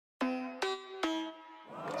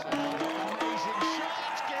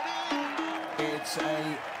It's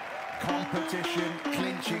a competition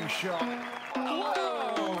clinching shot.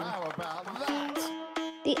 Whoa! How about that?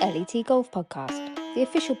 The LET Golf Podcast, the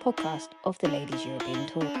official podcast of the Ladies European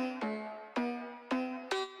Tour.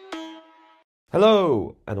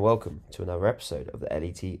 Hello and welcome to another episode of the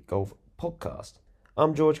LET Golf Podcast.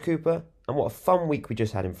 I'm George Cooper, and what a fun week we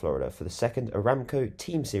just had in Florida for the second Aramco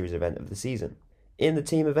Team Series event of the season. In the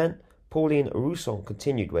team event, Pauline Rousson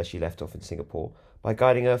continued where she left off in Singapore by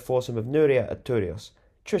guiding her foursome of Nuria Aturios,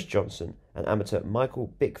 Trish Johnson and amateur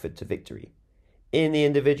Michael Bickford to victory. In the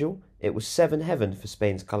individual, it was 7-heaven for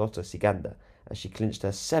Spain's Carlota Ciganda as she clinched her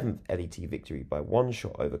 7th LET victory by one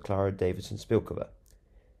shot over Clara Davidson-Spilkova.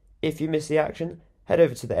 If you missed the action, head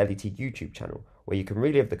over to the LET YouTube channel where you can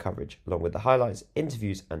relive the coverage along with the highlights,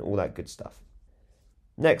 interviews and all that good stuff.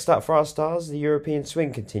 Next up for our stars, the European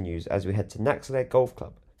swing continues as we head to Naxalet Golf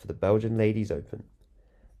Club for the Belgian Ladies Open.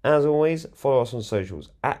 As always, follow us on socials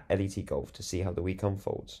at LET Golf to see how the week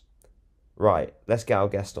unfolds. Right, let's get our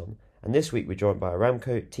guest on, and this week we're joined by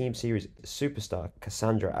Aramco Team Series superstar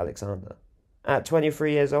Casandra Alexander. At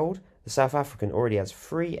 23 years old, the South African already has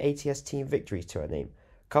 3 ATS team victories to her name,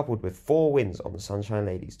 coupled with 4 wins on the Sunshine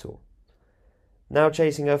Ladies Tour. Now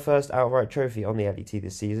chasing her first outright trophy on the LET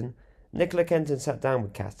this season, Nicola Kenton sat down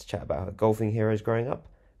with Cass to chat about her golfing heroes growing up,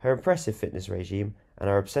 her impressive fitness regime, and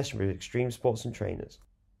her obsession with extreme sports and trainers.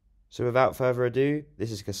 So without further ado,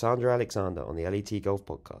 this is Casandra Alexander on the LET Golf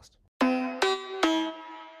Podcast.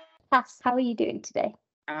 Cass, how are you doing today?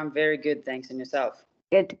 I'm very good, thanks. And yourself?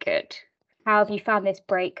 Good. How have you found this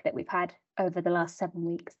break that we've had over the last 7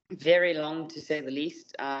 weeks? Very long, to say the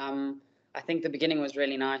least. I think the beginning was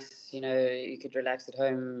really nice. You know, you could relax at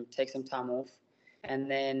home, take some time off, and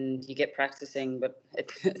then you get practicing, but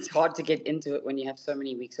it's hard to get into it when you have so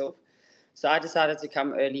many weeks off. So I decided to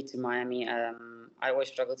come early to Miami. I always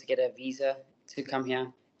struggle to get a visa to come here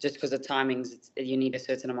just because of timings. You need a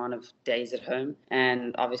certain amount of days at home.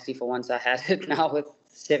 And obviously for once I had it now with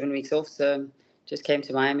 7 weeks off. So just came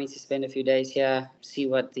to Miami to spend a few days here, see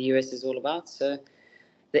what the US is all about. So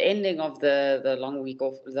the ending of the long week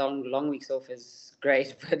off, long weeks off is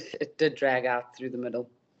great, but it did drag out through the middle.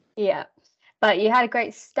 Yeah, but you had a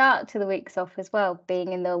great start to the weeks off as well,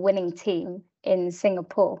 being in the winning team in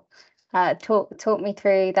Singapore. Talk me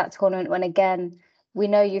through that tournament when, again, we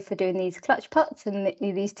know you for doing these clutch putts and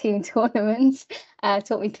these team tournaments.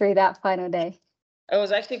 Talk me through that final day. It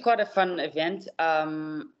was actually quite a fun event.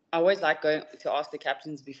 I always like going to ask the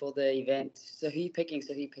captains before the event, so who you picking?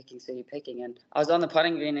 And I was on the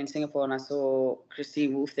putting green in Singapore and I saw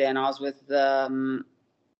Christine Wolf there, and I was with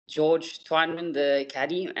George Twineman, the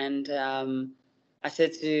caddy, and I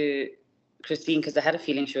said to Christine, because I had a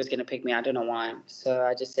feeling she was going to pick me. I don't know why. So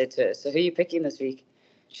I just said to her, so who are you picking this week?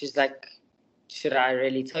 She's like, should I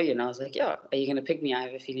really tell you? And I was like, yeah, are you going to pick me? I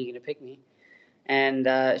have a feeling you're going to pick me. And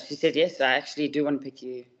she said, yes, I actually do want to pick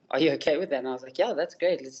you. Are you okay with that? And I was like, yeah, that's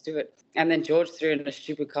great. Let's do it. And then George threw in a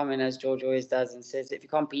stupid comment, as George always does, and says, if you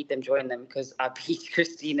can't beat them, join them, because I beat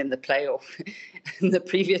Christine in the playoff in the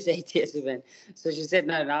previous ATS event. So she said,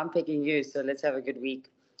 no, I'm picking you. So let's have a good week.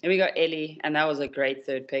 And we got Ellie, and that was a great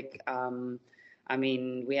third pick. I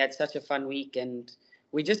mean, we had such a fun week, and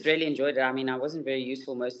we just really enjoyed it. I mean, I wasn't very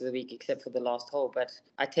useful most of the week except for the last hole, but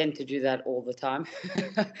I tend to do that all the time.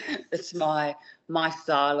 It's my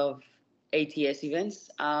style of ATS events.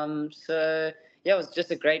 So, yeah, it was just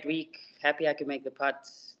a great week. Happy I could make the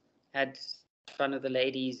putts, had fun with the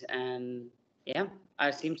ladies, and, yeah, I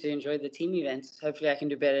seem to enjoy the team events. Hopefully I can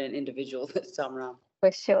do better in individual this time around.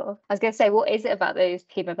 For sure. I was going to say, what is it about those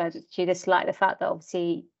team events? Do you just like the fact that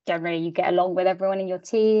obviously generally you get along with everyone in your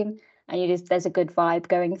team and there's a good vibe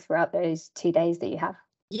going throughout those 2 days that you have?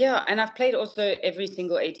 Yeah, and I've played also every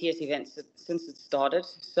single ATS event since it started.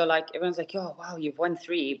 So like everyone's like, oh, wow, you've won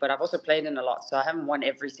 3, but I've also played in a lot. So I haven't won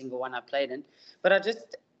every single one I've played in. But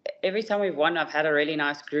every time we've won, I've had a really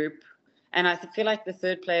nice group. And I feel like the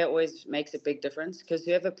third player always makes a big difference because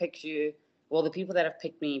whoever picks you, well, the people that have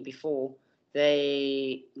picked me before,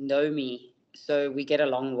 they know me, so we get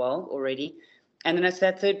along well already. And then it's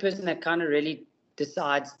that third person that kind of really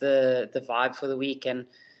decides the vibe for the week. And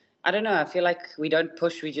I don't know, I feel like we don't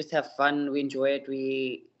push, we just have fun, we enjoy it,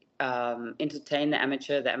 we entertain the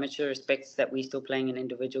amateur respects that we're still playing an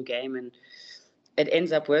individual game, and it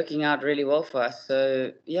ends up working out really well for us.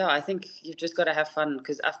 So yeah, I think you've just got to have fun,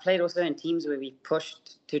 because I've played also in teams where we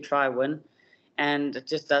pushed to try win and it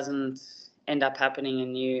just doesn't end up happening,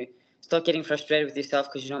 and you start getting frustrated with yourself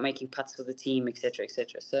because you're not making putts for the team, etc.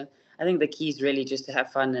 So I think the key is really just to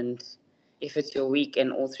have fun, and if it's your week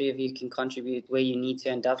and all 3 of you can contribute where you need to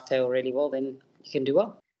and dovetail really well, then you can do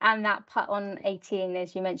well. And that putt on 18,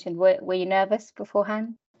 as you mentioned, were you nervous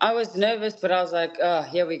beforehand? I was nervous, but I was like, oh,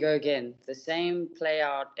 here we go again. The same play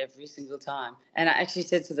out every single time. And I actually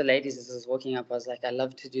said to the ladies as I was walking up, I was like, I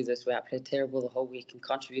love to do this where I play terrible the whole week and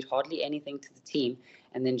contribute hardly anything to the team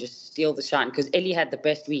and then just steal the shine. Because Ellie had the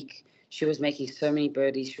best week. She was making so many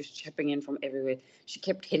birdies. She was chipping in from everywhere. She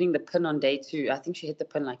kept hitting the pin on day 2. I think she hit the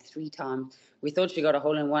pin like 3 times. We thought she got a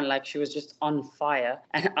hole in one, like she was just on fire.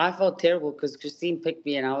 And I felt terrible because Christine picked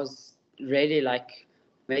me and I was really like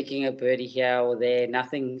making a birdie here or there,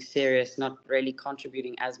 nothing serious, not really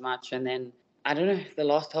contributing as much. And then, I don't know, the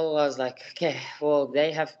last hole I was like, okay, well,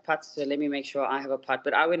 they have putts, so let me make sure I have a putt.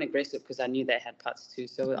 But I went aggressive because I knew they had putts too.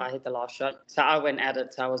 So I hit the last shot. So I went at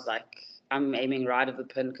it. So I was like, I'm aiming right of the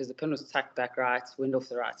pin because the pin was tucked back right, wind off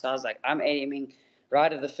the right. So I was like, I'm aiming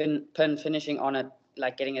right of the pin, finishing on it,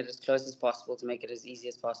 like getting it as close as possible to make it as easy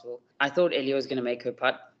as possible. I thought Ellie was going to make her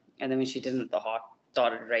putt. And then when she didn't, the heart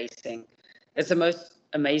started racing. It's the most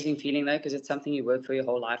amazing feeling though, because it's something you work for your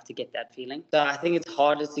whole life to get that feeling. So I think it's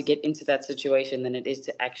harder to get into that situation than it is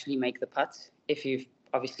to actually make the putts if you've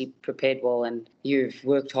obviously prepared well and you've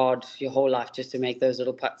worked hard your whole life just to make those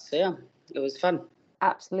little putts. So yeah, it was fun.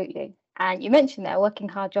 Absolutely. And you mentioned that working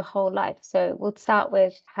hard your whole life. So we'll start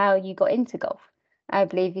with how you got into golf. I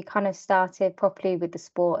believe you kind of started properly with the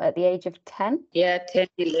sport at the age of 10. Yeah, 10,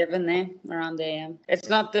 11 there, around there. Yeah. It's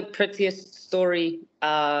not the prettiest story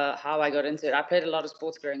how I got into it. I played a lot of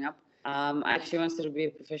sports growing up. I actually wanted to be a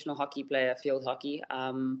professional hockey player, field hockey.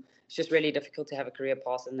 It's just really difficult to have a career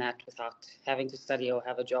path in that without having to study or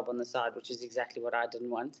have a job on the side, which is exactly what I didn't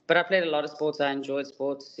want. But I played a lot of sports. I enjoyed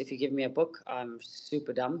sports. If you give me a book, I'm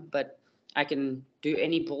super dumb, but I can do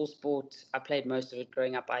any ball sport. I played most of it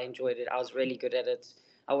growing up. I enjoyed it. I was really good at it.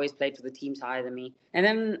 I always played for the teams higher than me. And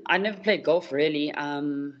then I never played golf really.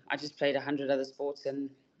 I just played 100 other sports. And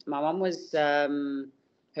my mom was,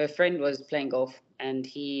 her friend was playing golf and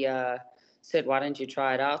he said, why don't you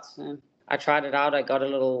try it out? So I tried it out. I got a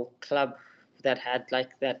little club that had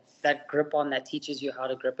like that grip on that teaches you how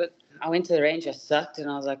to grip it. I went to the range. I sucked and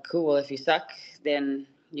I was like, cool, well, if you suck, then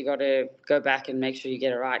you got to go back and make sure you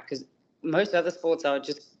get it right. Because most other sports I would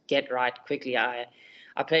just get right quickly. I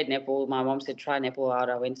played netball. My mom said, try netball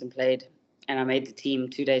out. I went and played, and I made the team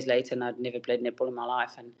 2 days later, and I'd never played netball in my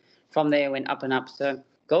life. And from there, I went up and up. So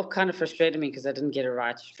golf kind of frustrated me because I didn't get it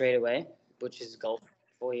right straight away, which is golf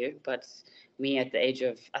for you. But me at the age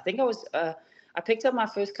of, I think I picked up my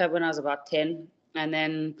first club when I was about 10, and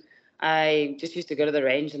then I just used to go to the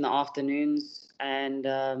range in the afternoons and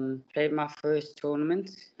played my first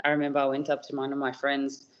tournament. I remember I went up to one of my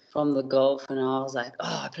friends from the golf and I was like,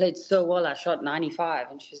 oh, I played so well. I shot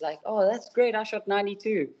 95. And she's like, oh, that's great. I shot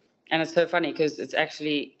 92. And it's so funny because it's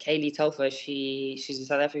actually Kaylee Telfer. She's a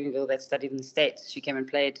South African girl that studied in the States. She came and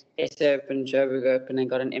played SA Open, Joburg Open and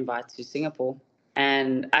got an invite to Singapore.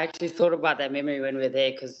 And I actually thought about that memory when we were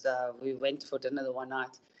there because we went for dinner the one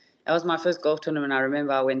night. That was my first golf tournament. I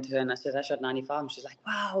remember I went to her and I said, I shot 95. And she's like,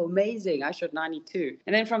 wow, amazing. I shot 92.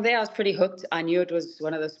 And then from there, I was pretty hooked. I knew it was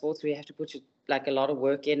one of those sports where you have to put like a lot of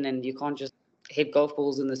work in and you can't just hit golf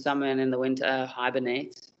balls in the summer and in the winter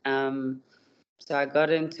hibernate. So I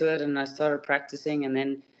got into it and I started practicing and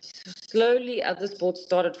then slowly other sports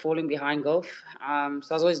started falling behind golf. So I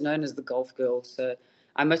was always known as the golf girl. So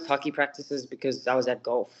I missed hockey practices because I was at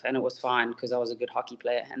golf and it was fine because I was a good hockey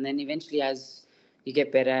player. And then eventually as you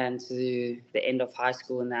get better into the end of high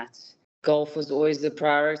school and that, golf was always the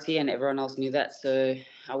priority and everyone else knew that. So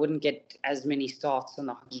I wouldn't get as many starts on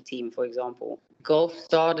the hockey team, for example. Golf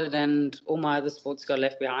started and all my other sports got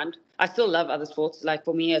left behind. I still love other sports. Like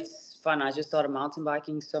for me, it's fun. I just started mountain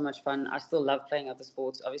biking, so much fun. I still love playing other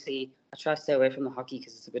sports. Obviously, I try to stay away from the hockey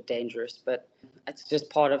because it's a bit dangerous, but it's just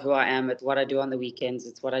part of who I am. It's what I do on the weekends.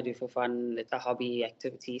 It's what I do for fun. It's a hobby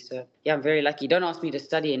activity. So yeah, I'm very lucky. Don't ask me to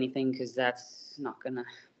study anything because that's not going to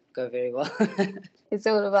go very well. It's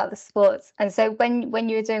all about the sports. And so when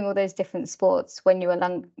you were doing all those different sports when you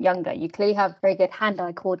were younger, you clearly have very good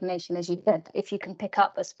hand-eye coordination, as you said, if you can pick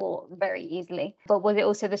up a sport very easily. But was it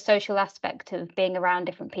also the social aspect of being around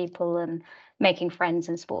different people and making friends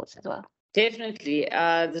in sports as well? Definitely.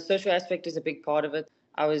 The social aspect is a big part of it.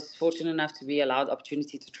 I was fortunate enough to be allowed the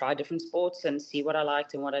opportunity to try different sports and see what I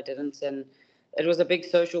liked and what I didn't. And it was a big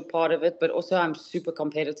social part of it, but also I'm super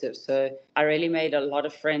competitive. So I really made a lot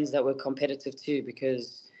of friends that were competitive too,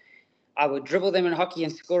 because I would dribble them in hockey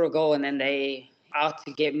and score a goal and then they out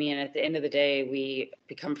to get me. And at the end of the day, we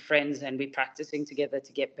become friends and we're practicing together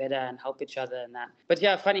to get better and help each other and that. But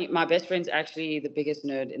yeah, funny, my best friend's actually the biggest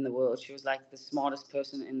nerd in the world. She was like the smartest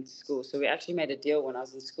person in school. So we actually made a deal when I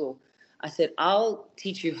was in school. I said, I'll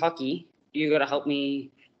teach you hockey. You got to help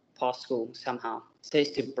me pass school somehow. So I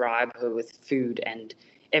used to bribe her with food and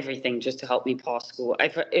everything just to help me pass school.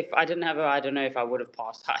 If I didn't have her, I don't know if I would have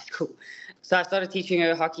passed high school. So I started teaching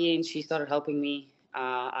her hockey, and she started helping me.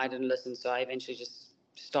 I didn't listen, so I eventually just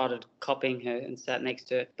started copying her and sat next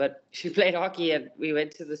to her. But she played hockey, and we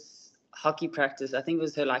went to this hockey practice. I think it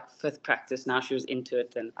was her like 5th practice. Now she was into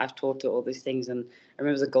it, and I've taught her all these things. And I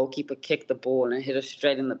remember the goalkeeper kicked the ball and it hit her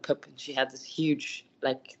straight in the pip, and she had this huge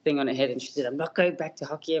like thing on her head, and she said, "I'm not going back to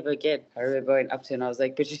hockey ever again." I remember going up to her and I was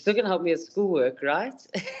like, "But you're still gonna help me with schoolwork, right?"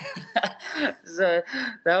 So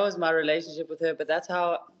that was my relationship with her. But that's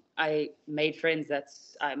how I made friends.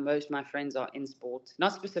 Most of my friends are in sport,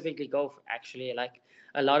 not specifically golf, actually, like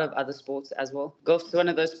a lot of other sports as well. Golf's one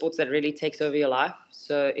of those sports that really takes over your life.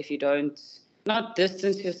 So if you don't not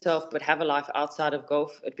distance yourself, but have a life outside of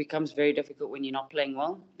golf, it becomes very difficult when you're not playing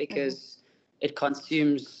well, because it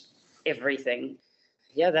consumes everything.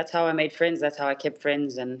 Yeah, that's how I made friends. That's how I kept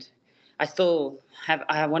friends. And I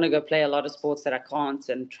want to go play a lot of sports that I can't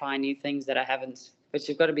and try new things that I haven't. But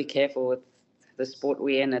you've got to be careful with the sport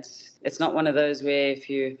we're in. It's not one of those where if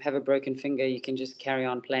you have a broken finger, you can just carry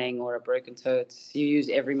on playing, or a broken toe. You use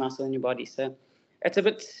every muscle in your body. So it's a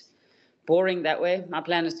bit boring that way. My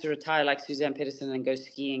plan is to retire like Suzann Pettersen and go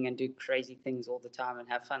skiing and do crazy things all the time and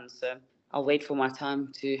have fun. So I'll wait for my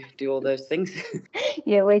time to do all those things.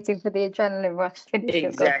 You're waiting for the adrenaline rush to finish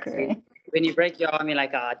your golf career. Exactly. When you break your arm, you're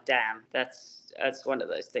like, ah, damn, that's one of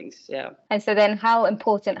those things. Yeah. And so then how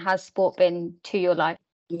important has sport been to your life?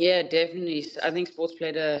 Yeah, definitely. I think sports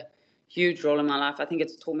played a huge role in my life. I think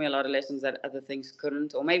it's taught me a lot of lessons that other things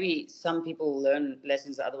couldn't, or maybe some people learn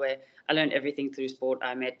lessons the other way. I learned everything through sport.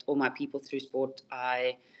 I met all my people through sport.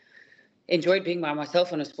 I enjoyed being by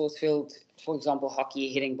myself on a sports field, for example, hockey,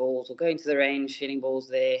 hitting balls, or going to the range, hitting balls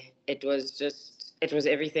there. It was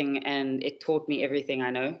everything, and it taught me everything I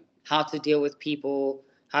know: how to deal with people,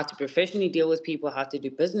 how to professionally deal with people, how to do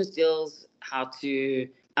business deals, how to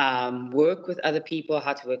work with other people,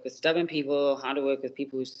 how to work with stubborn people, how to work with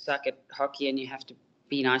people who suck at hockey, and you have to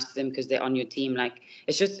be nice to them because they're on your team. Like,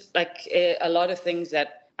 it's just like a lot of things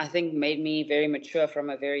that I think made me very mature from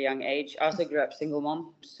a very young age. I also grew up single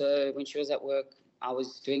mom. So when she was at work, I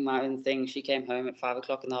was doing my own thing. She came home at 5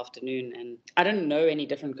 o'clock in the afternoon, and I didn't know any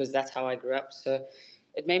different because that's how I grew up. So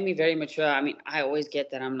it made me very mature. I mean, I always get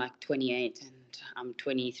that I'm like 28 and I'm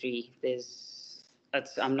 23.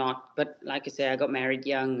 I'm not, but like I say, I got married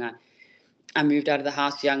young. I moved out of the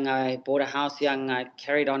house young. I bought a house young. I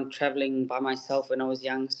carried on traveling by myself when I was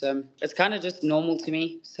young. So it's kind of just normal to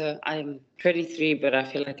me. So I'm 23, but I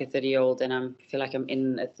feel like a 30-year-old, and I feel like I'm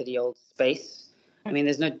in a 30-year-old space. I mean,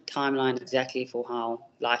 there's no timeline exactly for how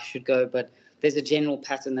life should go, but there's a general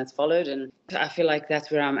pattern that's followed. And I feel like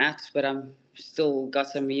that's where I'm at, but I'm still got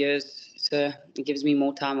some years. So it gives me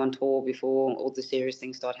more time on tour before all the serious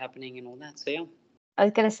things start happening and all that. So, yeah. I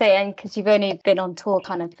was going to say, and because you've only been on tour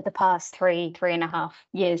kind of for the past 3.5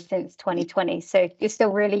 years since 2020, so you're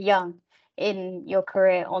still really young in your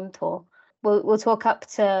career on tour. We'll talk up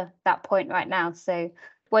to that point right now. So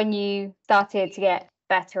when you started to get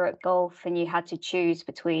better at golf and you had to choose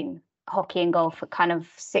between hockey and golf at kind of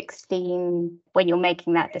 16, when you're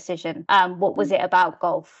making that decision, what was it about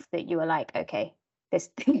golf that you were like, okay, this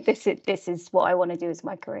is what I want to do as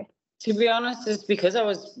my career? To be honest, it's because I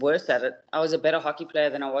was worse at it. I was a better hockey player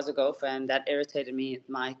than I was a golfer, and that irritated me.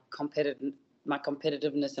 My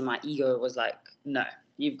competitiveness and my ego was like, no,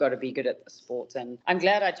 you've got to be good at the sport. And I'm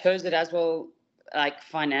glad I chose it as well. Like,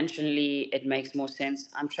 financially, it makes more sense.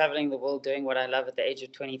 I'm traveling the world doing what I love at the age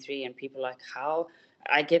of 23, and people are like, how?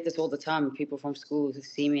 I get this all the time. People from school who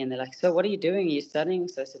see me and they're like, so what are you doing? Are you studying?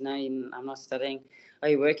 So I said, no, I'm not studying. Are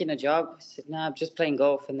you working a job? I said, no, I'm just playing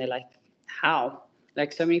golf. And they're like, how?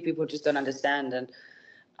 Like, so many people just don't understand. And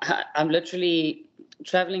I'm literally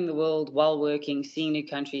traveling the world while working, seeing new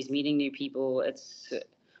countries, meeting new people.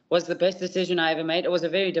 Was the best decision I ever made. It was a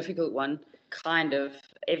very difficult one, kind of.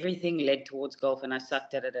 Everything led towards golf, and I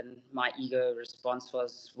sucked at it. And my ego response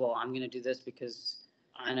was, well, I'm going to do this because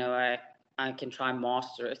I know I can try and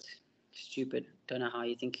master it. Stupid. Don't know how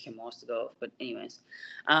you think you can master golf, but anyways.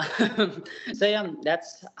 So yeah,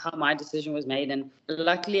 that's how my decision was made. And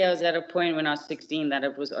luckily I was at a point when I was 16 that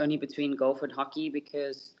it was only between golf and hockey,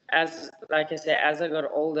 because like I said, as I got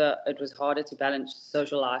older, it was harder to balance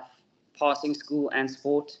social life, passing school and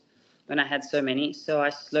sport when I had so many. So I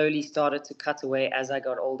slowly started to cut away as I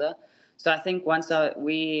got older. So I think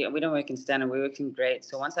we don't work in standard, we work in grade.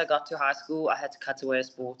 So once I got to high school, I had to cut away a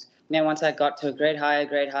sport. And then once I got to a grade higher,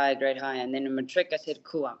 and then in matric, I said,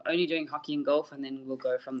 cool, I'm only doing hockey and golf, and then we'll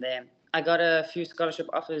go from there. I got a few scholarship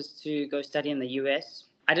offers to go study in the US.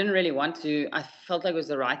 I didn't really want to. I felt like it was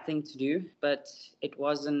the right thing to do, but it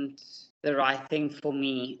wasn't the right thing for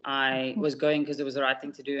me. I was going because it was the right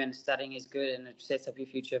thing to do, and studying is good and it sets up your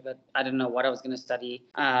future. But I didn't know what I was going to study.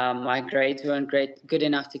 My grades weren't good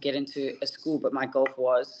enough to get into a school, but my golf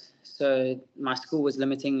was. So my school was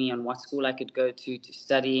limiting me on what school I could go to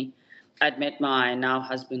study. I'd met my now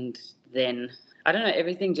husband then. I don't know,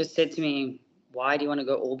 everything just said to me, why do you want to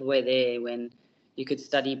go all the way there when you could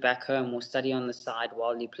study back home or study on the side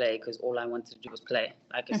while you play? Because all I wanted to do was play.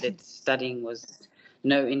 Like I said, studying was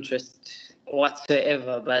no interest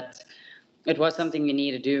whatsoever, but it was something you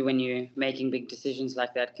need to do when you're making big decisions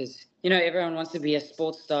like that, because everyone wants to be a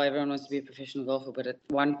sports star, everyone wants to be a professional golfer, but at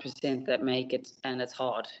 1% that make it, and it's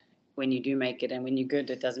hard when you do make it, and when you're good,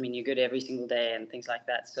 it doesn't mean you're good every single day and things like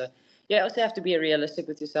that. So yeah, you also have to be realistic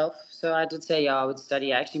with yourself. So I did say, yeah, I would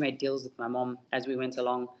study. I actually made deals with my mom as we went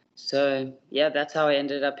along. So yeah, that's how I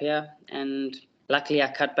ended up here, and luckily,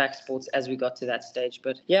 I cut back sports as we got to that stage.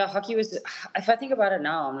 But yeah, hockey was, if I think about it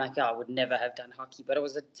now, I'm like, I would never have done hockey. But it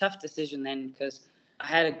was a tough decision then, because I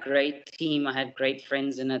had a great team. I had great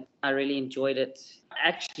friends in it. I really enjoyed it.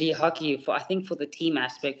 Actually, hockey, I think for the team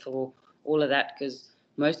aspect, for all of that, because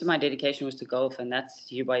most of my dedication was to golf, and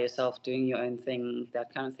that's you by yourself doing your own thing,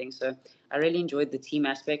 that kind of thing. So I really enjoyed the team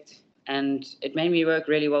aspect. And it made me work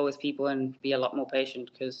really well with people and be a lot more patient,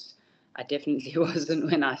 because I definitely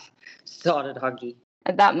wasn't when I started hockey.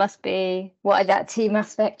 And that must be why that team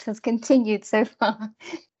aspect has continued so far.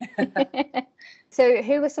 So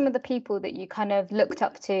who were some of the people that you kind of looked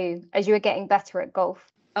up to as you were getting better at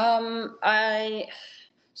golf? So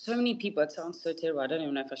many people, it sounds so terrible. I don't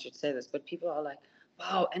even know if I should say this, but people are like,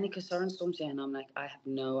 wow, Annika Sorenstorm's here. And I'm like, I have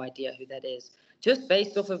no idea who that is. Just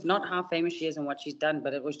based off of not how famous she is and what she's done,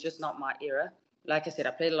 but it was just not my era. Like I said, I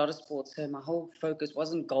played a lot of sports, so my whole focus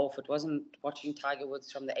wasn't golf. It wasn't watching Tiger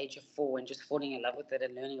Woods from the age of 4 and just falling in love with it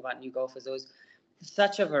and learning about new golfers. There was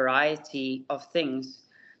such a variety of things.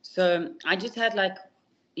 So I just had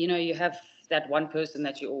you have that one person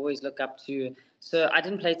that you always look up to. So I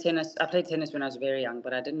didn't play tennis. I played tennis when I was very young,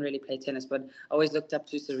 but I didn't really play tennis. But I always looked up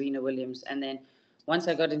to Serena Williams. And then once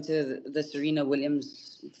I got into the Serena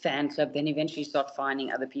Williams fan club, then eventually start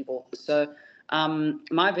finding other people. So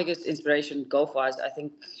my biggest inspiration golf-wise, I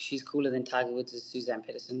think she's cooler than Tiger Woods, is Suzann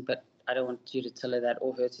Pettersen. But I don't want you to tell her that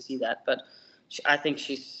or her to see that. But I think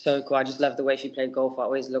she's so cool. I just love the way she played golf. I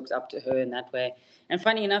always looked up to her in that way. And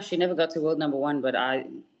funny enough, she never got to world number 1, but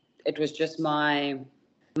it was just my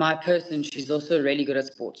person. She's also really good at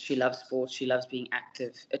sports. She loves sports. She loves being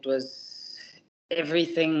active. It was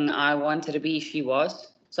everything I wanted to be, she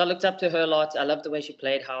was. So I looked up to her a lot. I loved the way she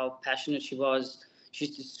played, how passionate she was. She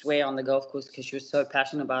used to swear on the golf course because she was so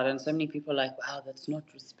passionate about it. And so many people are like, wow, that's not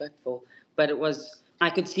respectful. But I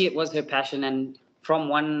could see it was her passion. And from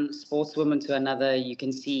one sportswoman to another, you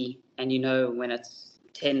can see and when it's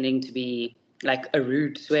tending to be like a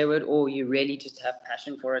rude swear word, or you really just have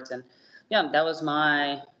passion for it. And yeah, that was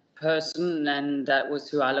my person, and that was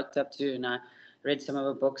who I looked up to. And I read some of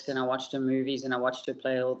her books, and I watched her movies, and I watched her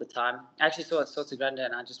play all the time. I actually saw it Sorts of Grande,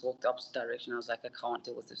 and I just walked the opposite direction. I was like, I can't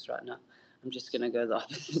deal with this right now. I'm just going to go the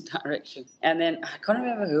opposite direction. And then I can't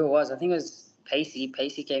remember who it was. I think it was Pacey.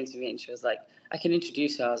 Pacey came to me, and she was like, I can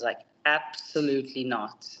introduce her. I was like, absolutely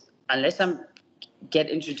not. Unless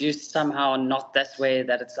get introduced somehow, not this way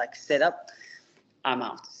that it's like set up, I'm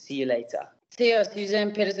out. See you later. So yeah,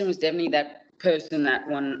 Suzann Pettersen was definitely that person, that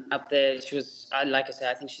one up there. She was, like I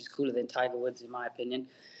said, I think she's cooler than Tiger Woods in my opinion.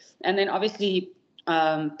 And then obviously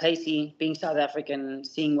Pacey, being South African,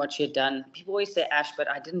 seeing what she had done. People always say Ash, but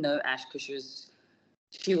I didn't know Ash because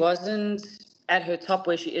she wasn't at her top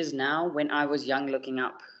where she is now when I was young looking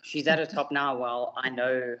up. She's at her top now while I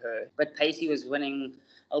know her. But Pacey was winning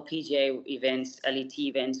LPGA events, LET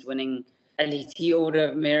events, winning LET Order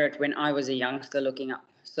of Merit when I was a youngster looking up.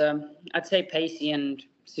 So I'd say Pacey and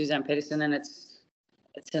Suzann Pettersen, and it's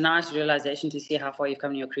a nice realization to see how far you've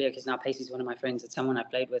come in your career, because now Pacey's one of my friends. It's someone I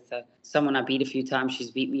played with, someone I beat a few times. She's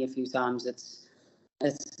beat me a few times.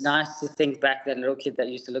 It's nice to think back, that little kid that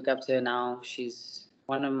used to look up to her, now she's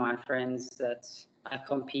one of my friends that I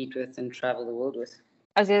compete with and travel the world with.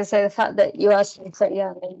 I was going to say, the fact that you are so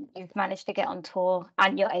young and you've managed to get on tour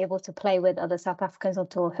and you're able to play with other South Africans on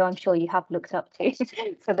tour, who I'm sure you have looked up to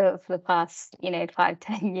for the past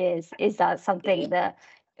 5-10 years, is that something that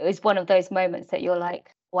is one of those moments that you're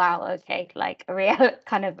like, wow, okay, like a real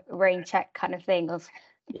kind of rain check kind of thing of.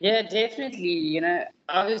 Yeah, definitely.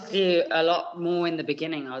 Obviously a lot more in the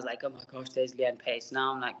beginning. I was like, oh my gosh, there's Leanne Pace.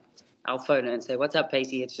 Now I'm like, I'll phone her and say, what's up,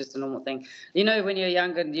 Pacey? It's just a normal thing. When you're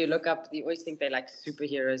young and you look up, you always think they're like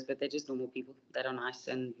superheroes, but they're just normal people that are nice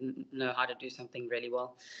and know how to do something really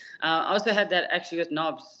well. I also had that actually with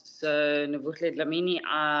Knobs. So Nobuhle Dlamini,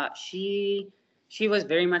 she was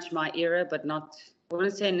very much my era, but not, I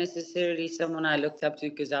wouldn't say necessarily someone I looked up to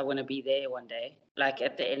because I want to be there one day. Like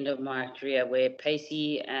at the end of my career, where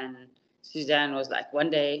Pacey and Suzann was like, one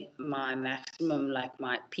day, my maximum, like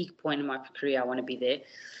my peak point in my career, I want to be there.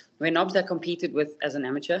 When Nobs I competed with as an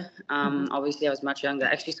amateur, obviously I was much younger. I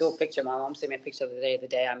actually saw a picture. My mom sent me a picture of the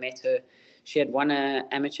day I met her. She had won an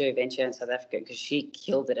amateur event here in South Africa because she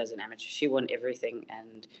killed it as an amateur. She won everything.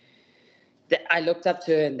 And I looked up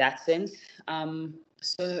to her in that sense.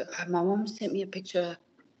 So my mom sent me a picture.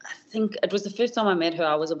 I think it was the first time I met her.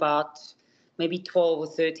 I was about maybe 12 or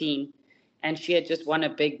 13. And she had just won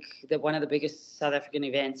one of the biggest South African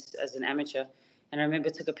events as an amateur. And I remember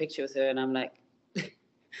I took a picture with her and I'm like,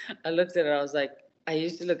 I looked at her, I was like, I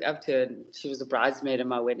used to look up to her and she was a bridesmaid in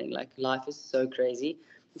my wedding. Like, life is so crazy.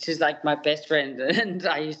 She's like my best friend. And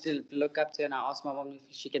I used to look up to her and I asked my mom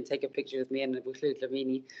if she can take a picture with me and with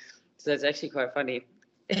Lamini. So it's actually quite funny.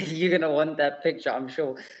 You're going to want that picture, I'm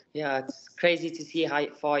sure. Yeah, it's crazy to see how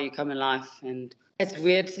far you come in life. And it's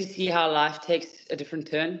weird to see how life takes a different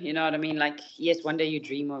turn. You know what I mean? Like, yes, one day you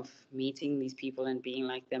dream of meeting these people and being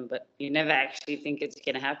like them, but you never actually think it's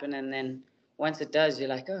going to happen. And then once it does, you're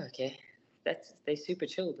like, oh, okay, they're super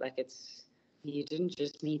chilled. Like, you didn't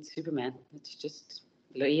just meet Superman. It's just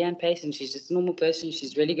Leanne Pace, and she's just a normal person.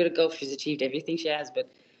 She's really good at golf. She's achieved everything she has,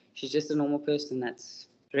 but she's just a normal person. That's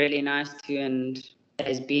really nice too, and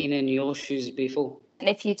has been in your shoes before. And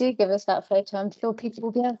if you do give us that photo, I'm sure people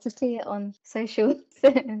will be able to see it on socials.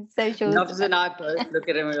 Nobs and I both look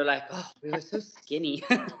at him and we're like, oh, we were so skinny.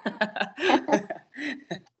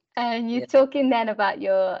 And you're talking then about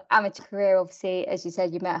your amateur career. Obviously, as you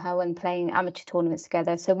said, you met her when playing amateur tournaments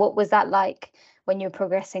together. So what was that like when you were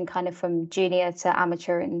progressing kind of from junior to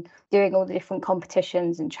amateur and doing all the different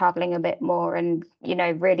competitions and traveling a bit more and, you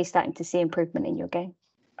know, really starting to see improvement in your game?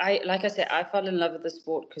 Like I said, I fell in love with the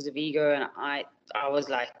sport because of ego. And I was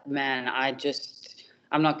like, man,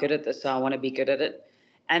 I'm not good at this, so I want to be good at it.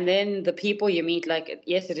 And then the people you meet, like,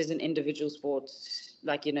 yes, it is an individual sport.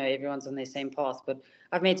 Like, you know, everyone's on their same path, but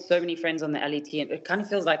I've made so many friends on the LET and it kind of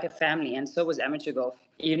feels like a family. And so was amateur golf.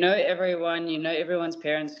 You know everyone, you know everyone's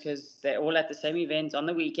parents because they're all at the same events on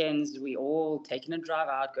the weekends. We all taking a drive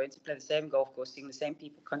out, going to play the same golf course, seeing the same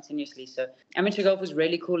people continuously. So amateur golf was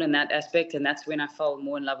really cool in that aspect. And that's when I fell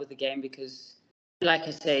more in love with the game because, like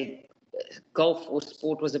I say, golf or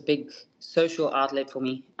sport was a big social outlet for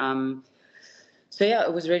me. So yeah,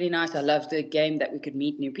 it was really nice. I loved the game that we could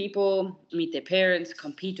meet new people, meet their parents,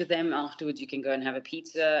 compete with them. Afterwards, you can go and have a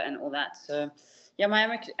pizza and all that. So yeah,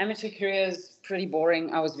 my amateur career is pretty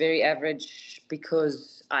boring. I was very average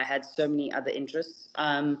because I had so many other interests.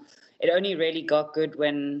 It only really got good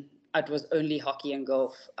when it was only hockey and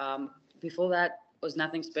golf. Before that was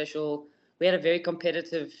nothing special. We had a very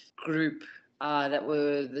competitive group that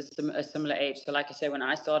were a similar age. So like I said, when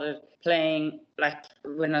I started playing, like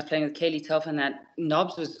when I was playing with Kaylee Telfin, that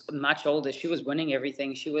Nobs was much older. She was winning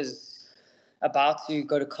everything. She was about to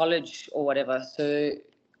go to college or whatever. So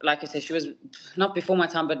like I said, she was not before my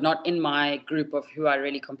time, but not in my group of who I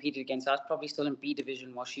really competed against. I was probably still in B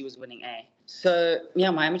division while she was winning A. So yeah,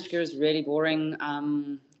 my amateur career is really boring.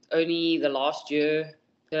 Only the last year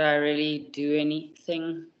did I really do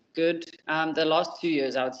anything good. The last 2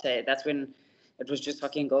 years, I would say, that's when it was just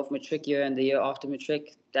hockey and golf matric year, and the year after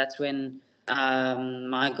matric, that's when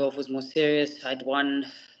my golf was more serious. I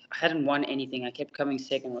hadn't won anything. I kept coming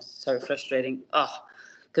second. It was so frustrating.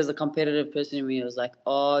 Because the competitive person in me was like,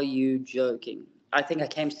 are you joking? I think I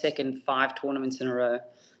came second 5 tournaments in a row.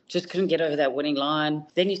 Just couldn't get over that winning line.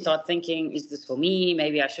 Then you start thinking, is this for me?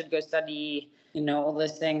 Maybe I should go study, you know, all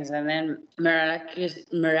those things. And then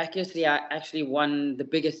miraculously, I actually won the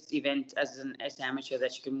biggest event as an SA amateur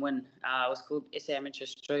that you can win. It was called SA Amateur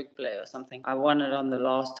Stroke Play or something. I won it on the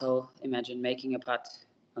last hole. Imagine making a putt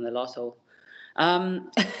on the last hole.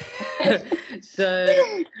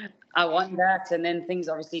 So I won that, and then things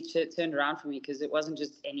obviously turned around for me because it wasn't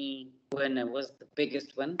just any win, it was the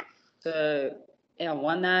biggest win. So yeah, I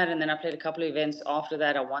won that, and then I played a couple of events after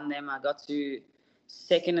that. I won them. I got to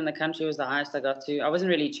second in the country, was the highest I got to. I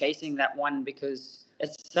wasn't really chasing that one because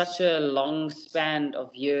it's such a long span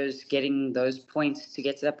of years getting those points to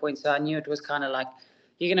get to that point. So I knew it was kind of like,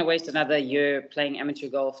 you're going to waste another year playing amateur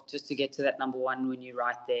golf just to get to that number one when you're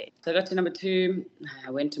right there. So I got to number 2.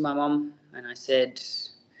 I went to my mom and I said,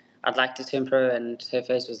 I'd like to turn pro. And her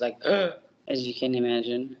face was like, ugh, as you can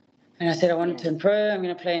imagine. And I said, I want to turn pro. I'm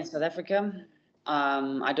going to play in South Africa.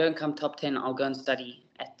 I don't come top 10. I'll go and study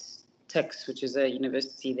at Tix, which is a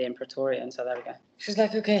university there in Pretoria in South Africa. She's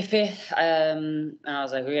like, okay, fair. And I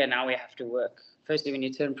was like, yeah, now we have to work. Firstly, when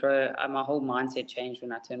you turn pro, my whole mindset changed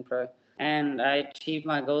when I turned pro. and I achieved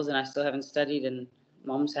my goals, and I still haven't studied, and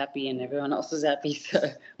mom's happy and everyone else is happy. So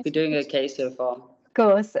we're doing okay so far. Of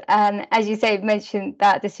course. And as you say, mentioned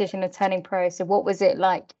that decision of turning pro. So what was it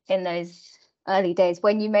like in those early days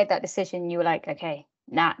when you made that decision? You were like, okay,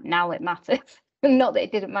 now it matters. Not that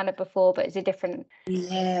it didn't matter before, but it's a different.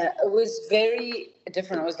 Yeah, it was very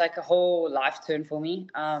different. It was like a whole life turn for me.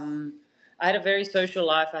 I had a very social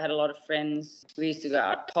life. I had a lot of friends. We used to go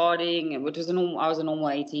out partying, which was I was a normal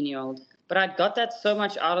 18-year-old. But I got that so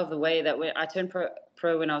much out of the way that when I turned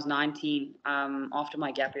pro when I was 19, after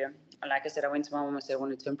my gap year. Like I said, I went to my mom and said I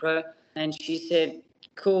wanted to turn pro. And she said,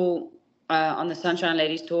 cool, on the Sunshine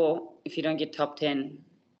Ladies Tour, if you don't get top 10,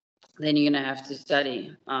 then you're going to have to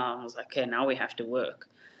study. I was like, okay, now we have to work.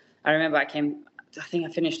 I remember I think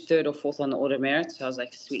I finished 3rd or 4th on the order of merit. So I was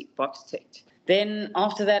like, sweet, box ticked. Then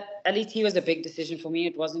after that, LET was a big decision for me.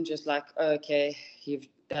 It wasn't just like, oh, okay, you've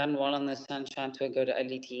done well on the Sunshine Tour, go to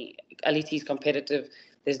LET. LET is competitive.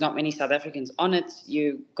 There's not many South Africans on it.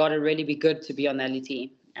 You got to really be good to be on the LET.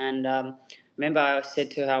 And remember I said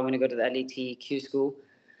to her, I want to go to the LET Q school.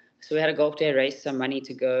 So we had a golf day, raised some money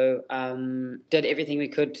to go, did everything we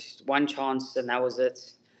could, one chance, and that was it.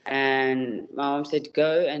 And my mom said,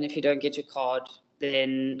 go, and if you don't get your card,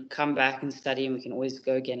 then come back and study, and we can always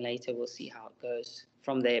go again later. We'll see how it goes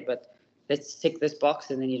from there. But let's tick this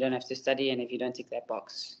box, and then you don't have to study, and if you don't tick that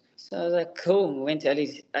box. So I was like, cool. We went to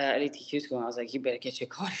LETQ school, and I was like, you better get your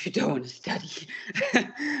card if you don't want to study.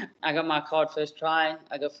 I got my card first try.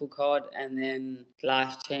 I got full card, and then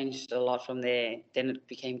life changed a lot from there. Then it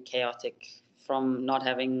became chaotic from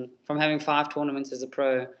having 5 tournaments as a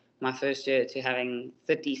pro my first year to having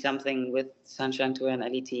 30 something with Sunshine Tour and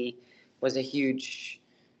LET was a huge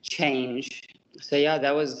change. So yeah,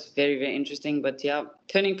 that was very, very interesting. But yeah,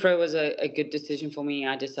 turning pro was a good decision for me.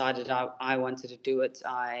 I decided I wanted to do it.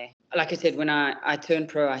 Like I said, when I turned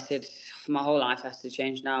pro, I said my whole life has to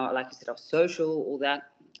change now. Like I said, I was social, all that.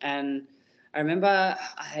 And I remember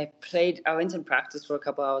I went and practiced for a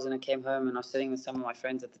couple of hours, and I came home and I was sitting with some of my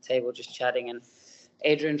friends at the table just chatting, and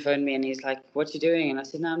Adrian phoned me and he's like, what you doing? And I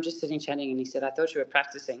said, no, I'm just sitting chatting. And he said, I thought you were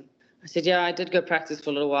practicing. I said, yeah, I did go practice for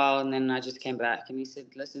a little while, and then I just came back. And he said,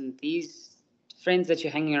 listen, these friends that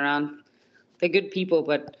you're hanging around, they're good people,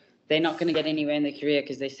 but they're not going to get anywhere in their career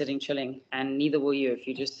because they're sitting chilling, and neither will you if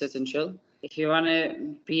you just sit and chill. If you want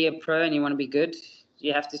to be a pro and you want to be good,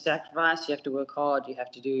 you have to sacrifice, you have to work hard, you have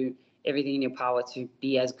to do everything in your power to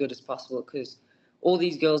be as good as possible, because all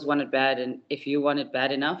these girls want it bad, and if you want it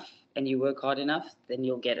bad enough and you work hard enough, then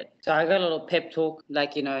you'll get it. So I got a little pep talk,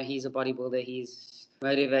 like, he's a bodybuilder, he's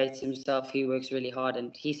motivates himself, he works really hard,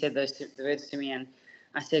 and he said those words to me, and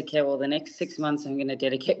I said, okay, well, the next 6 months I'm going to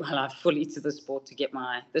dedicate my life fully to the sport to get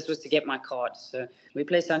my card. So we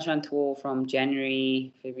play Sunshine Tour from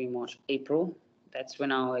January, February, March, April. That's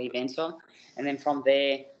when our events are. And then from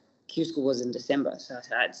there, Q School was in December. So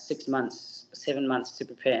I had 7 months to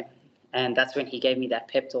prepare. And that's when he gave me that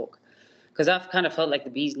pep talk. Because I've kind of felt like the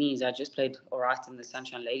bee's knees. I just played all right in the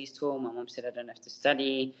Sunshine Ladies Tour. My mom said I don't have to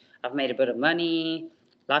study. I've made a bit of money.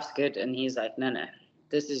 Life's good. And he's like, no,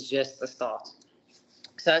 this is just the start.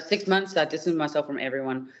 So 6 months, I distanced myself from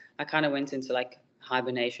everyone. I kind of went into like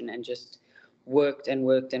hibernation and just worked and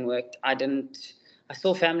worked and worked. I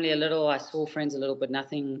saw family a little, I saw friends a little, but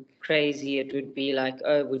nothing crazy. It would be like,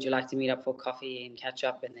 oh, would you like to meet up for coffee and catch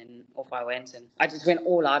up? And then off I went. And I just went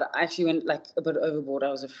all out. I actually went like a bit overboard. I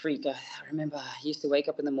was a freak. I remember I used to wake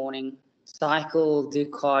up in the morning, cycle, do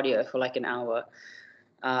cardio for like an hour.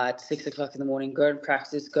 At 6 o'clock in the morning, go and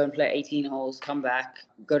practice, go and play 18 holes, come back,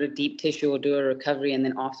 go to deep tissue or do a recovery, and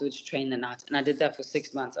then afterwards train the night. And I did that for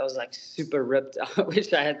 6 months. I was like super ripped. I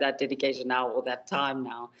wish I had that dedication now or that time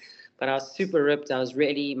now. But I was super ripped.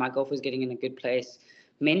 My golf was getting in a good place.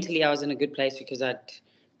 Mentally, I was in a good place because I'd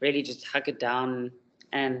really just hug it down.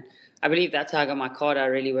 And I believe that's how I got my card. I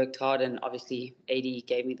really worked hard. And obviously, AD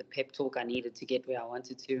gave me the pep talk I needed to get where I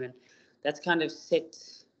wanted to. And that's kind of set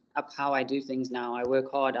up how I do things now. I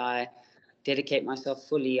work hard. I dedicate myself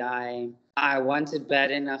fully. I wanted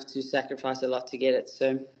bad enough to sacrifice a lot to get it.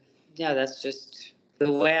 So, yeah, that's just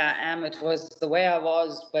the way I am. It was the way I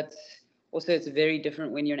was, but also it's very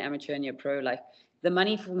different when you're an amateur and you're pro. Like, the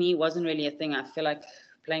money for me wasn't really a thing. I feel like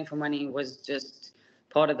playing for money was just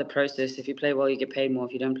part of the process. If you play well, you get paid more.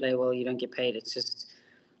 If you don't play well, you don't get paid. It's just,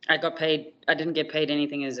 I didn't get paid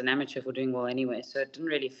anything as an amateur for doing well anyway, so it didn't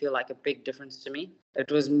really feel like a big difference to me.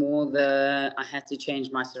 It was more I had to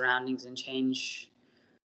change my surroundings and change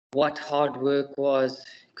what hard work was.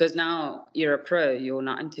 Because now you're a pro, your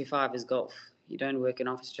 9 to 5 is golf. You don't work an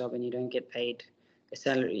office job and you don't get paid a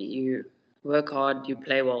salary. You work hard, you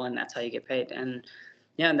play well, and that's how you get paid. And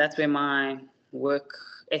yeah, that's where my work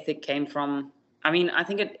ethic came from. I mean, I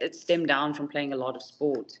think it stemmed down from playing a lot of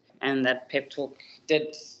sport, and that pep talk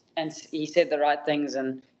did, and he said the right things,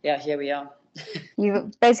 and yeah, here we are.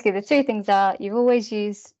 You basically, the two things are you've always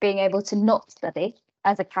used being able to not study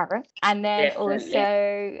as a carrot, and then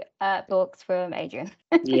Definitely. also books from Adrian.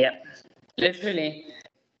 Yeah, literally.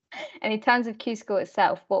 And in terms of Q School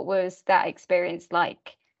itself, what was that experience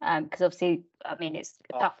like? Because obviously, I mean, it's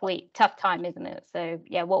a tough time, isn't it? So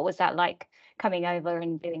yeah, what was that like coming over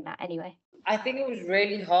and doing that anyway? I think it was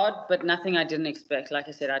really hard, but nothing I didn't expect. Like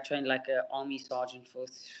I said, I trained like an army sergeant for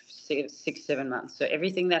 6-7 months. So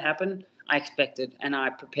everything that happened, I expected and I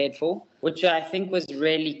prepared for, which I think was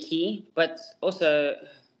really key. But also,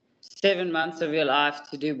 7 months of your life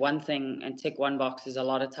to do one thing and tick one box is a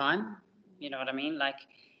lot of time. You know what I mean? Like,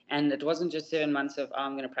 and it wasn't just 7 months of,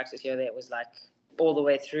 I'm going to practice here or there. It was like all the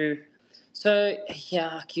way through. So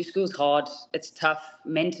yeah, Q School's hard. It's tough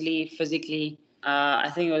mentally, physically. I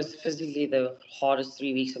think it was physically the hardest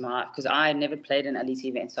 3 weeks of my life because I had never played an elite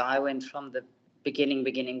event. So I went from the beginning.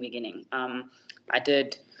 I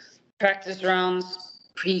did practice rounds,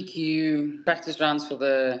 pre-Q, practice rounds for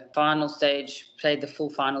the final stage, played the full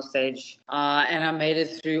final stage, and I made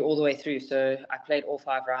it through all the way through. So I played all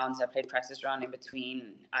 5 rounds. I played practice round in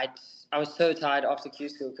between. I was so tired after Q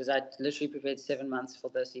School because I literally prepared 7 months for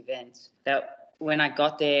this event that when I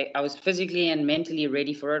got there, I was physically and mentally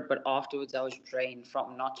ready for it, but afterwards I was drained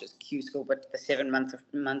from not just Q School, but the 7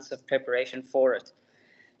 months of preparation for it.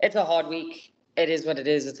 It's a hard week. It is what it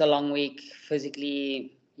is. It's a long week.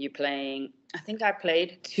 Physically, you're playing. I think I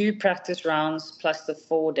played 2 practice rounds plus the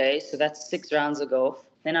 4 days, so that's 6 rounds of golf.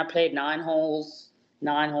 Then I played 9 holes in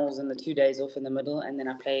the 2 days off in the middle, and then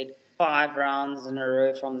I played 5 rounds in a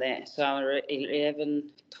row from there. So 11,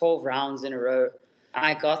 12 rounds in a row.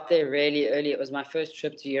 I got there really early. It was my first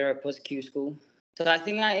trip to Europe, was Q School. So I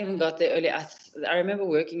think I even got there early. I remember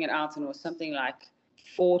working it out, and it was something like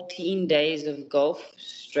 14 days of golf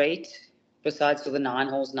straight, besides for the 9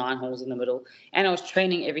 holes in the middle. And I was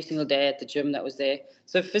training every single day at the gym that was there.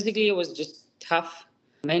 So physically it was just tough.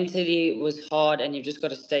 Mentally it was hard, and you've just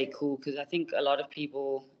got to stay cool because I think a lot of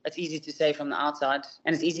people, it's easy to say from the outside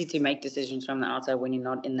and it's easy to make decisions from the outside when you're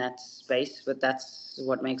not in that space, but that's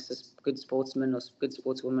what makes us good sportsmen or good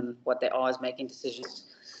sportswomen what they are, is making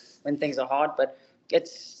decisions when things are hard. But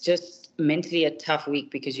it's just mentally a tough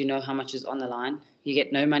week because you know how much is on the line. You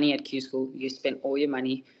get no money at Q School. You spend all your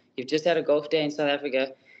money. You've just had a golf day in South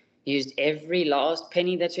Africa. Used every last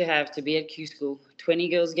penny that you have to be at Q School. 20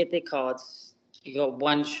 girls get their cards. You got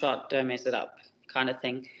one shot, don't mess it up, kind of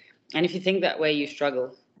thing. And if you think that way, you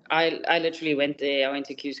struggle. I literally went there. I went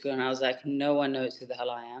to Q School and I was like, no one knows who the hell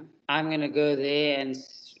I am. I'm going to go there and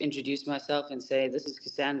introduce myself and say, this is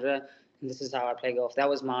Casandra and this is how I play golf. That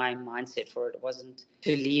was my mindset for it. It wasn't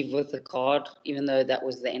to leave with the card, even though that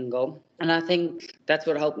was the end goal. And I think that's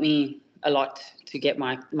what helped me a lot to get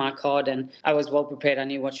my card, and I was well prepared. I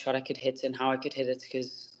knew what shot I could hit and how I could hit it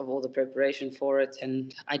because of all the preparation for it,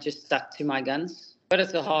 and I just stuck to my guns. But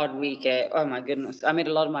it's a hard week. Oh my goodness. I made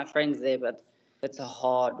a lot of my friends there, but it's a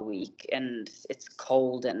hard week and it's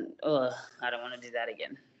cold and I don't want to do that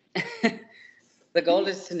again. The goal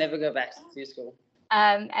is to never go back to school.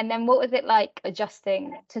 And then what was it like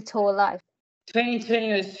adjusting to tour life?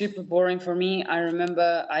 2020 was super boring for me. I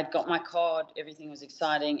remember I'd got my card. Everything was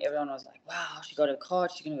exciting. Everyone was like, wow, she got her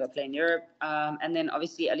card. She's going to go play in Europe. And then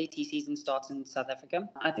obviously LET season starts in South Africa.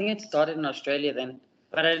 I think it started in Australia then,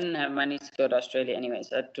 but I didn't have money to go to Australia anyway.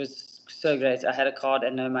 So it was so great. I had a card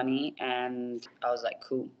and no money. And I was like,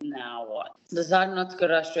 cool, now what? Decided not to go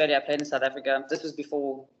to Australia. I played in South Africa. This was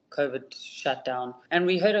before COVID shut down. And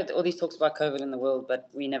we heard all these talks about COVID in the world, but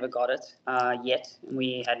we never got it yet.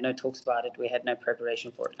 We had no talks about it. We had no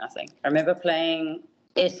preparation for it, nothing. I remember playing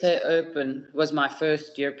SA Open, was my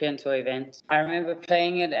first European tour event. I remember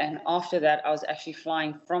playing it, and after that, I was actually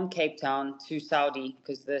flying from Cape Town to Saudi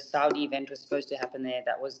because the Saudi event was supposed to happen there.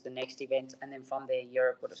 That was the next event, and then from there,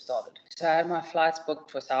 Europe would have started. So I had my flights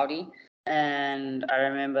booked for Saudi, and I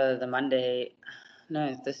remember the Monday...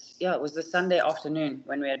 it was the Sunday afternoon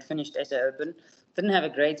when we had finished SA Open. Didn't have a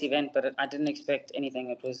great event, but I didn't expect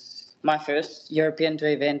anything. It was my first European tour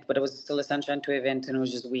event, but it was still a Sunshine Tour event, and it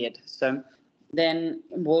was just weird. So then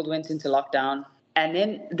world went into lockdown, and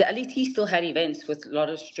then the LET still had events with a lot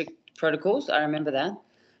of strict protocols. I remember that,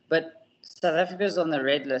 but South Africa was on the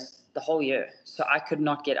red list the whole year, so I could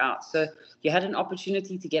not get out. So you had an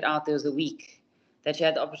opportunity to get out. There was a week that you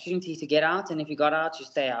had the opportunity to get out, and if you got out, you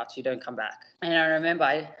stay out, you don't come back. And I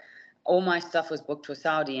remember all my stuff was booked for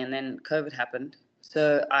Saudi, and then COVID happened.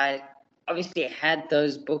 So I obviously had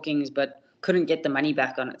those bookings, but couldn't get the money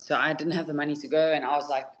back on it. So I didn't have the money to go, and I was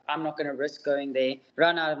like, I'm not going to risk going there,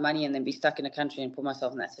 run out of money, and then be stuck in a country and put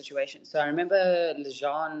myself in that situation. So I remember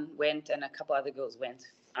Lejean went and a couple other girls went.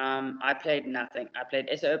 I played nothing. I played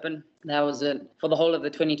SA Open. That was it for the whole of the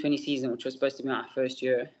 2020 season, which was supposed to be my first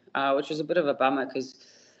year, which was a bit of a bummer because,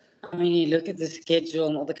 I mean, you look at the schedule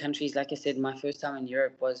and all the countries. Like I said, my first time in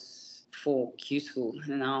Europe was for Q School.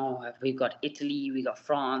 Now we've got Italy, we got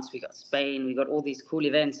France, we got Spain, we got all these cool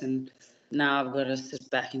events, and now I've got to sit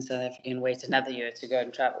back in South Africa and wait another year to go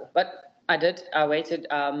and travel. But I did. I waited.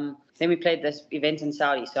 Then we played this event in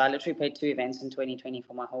Saudi. So I literally played 2 events in 2020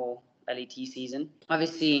 for my whole LET season.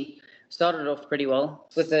 Obviously, started off pretty well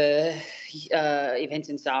with the event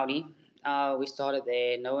in Saudi. We started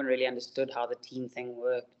there. No one really understood how the team thing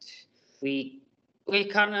worked. We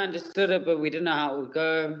kind of understood it, but we didn't know how it would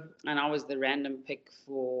go. And I was the random pick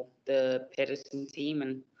for the Pettersen team,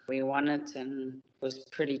 and we won it. And it was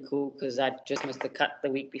pretty cool because I just missed the cut the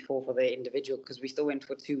week before for the individual because we still went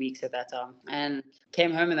for 2 weeks at that time. And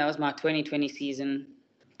came home, and that was my 2020 season.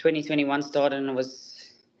 2021 started, and I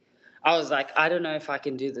was like, I don't know if I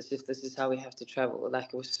can do this, if this is how we have to travel.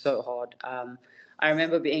 Like, it was so hard. I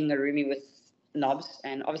remember being a roomie with Nobs,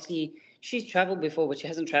 and obviously she's traveled before, but she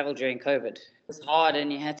hasn't traveled during COVID. It was hard,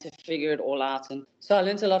 and you had to figure it all out. And so I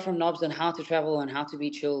learned a lot from Nobs on how to travel and how to be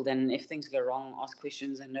chilled, and if things go wrong, ask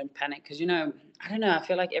questions and don't panic. Because, I don't know, I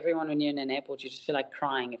feel like everyone, when you're in an airport, you just feel like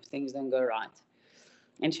crying if things don't go right.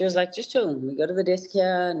 And she was like, just chill. We go to the desk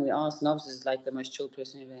here and we ask. Nobs is like the most chill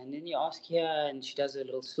person ever. And then you ask here, and she does a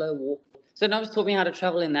little slow walk. So Nobs taught me how to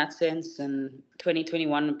travel in that sense. And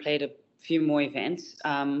 2021 played a few more events.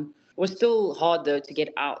 It was still hard, though, to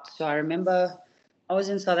get out. So I remember I was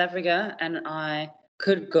in South Africa, and I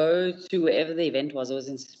could go to wherever the event was. It was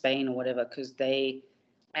in Spain or whatever, because they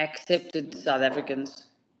accepted South Africans.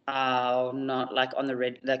 Not like on the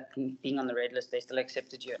red, like being on the red list, they still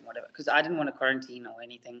accepted you and whatever. Because I didn't want to quarantine or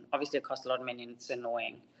anything. Obviously, it cost a lot of money and it's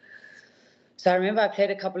annoying. So I remember I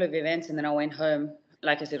played a couple of events and then I went home.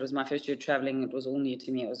 Like I said, it was my first year traveling. It was all new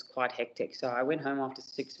to me. It was quite hectic. So I went home after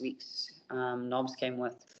 6 weeks. Nobs came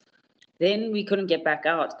with. Then we couldn't get back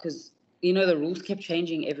out because, the rules kept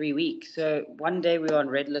changing every week. So one day we were on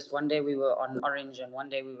red list, one day we were on orange, and one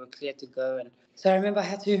day we were clear to go. And so I remember I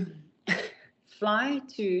had to fly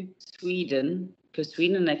to Sweden because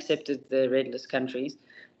Sweden accepted the red list countries,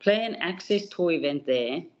 play an access tour event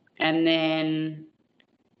there, and then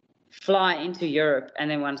fly into Europe. And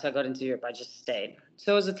then once I got into Europe, I just stayed.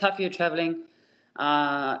 So it was a tough year traveling.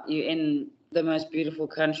 You're in the most beautiful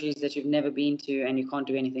countries that you've never been to, and you can't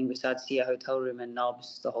do anything besides see a hotel room and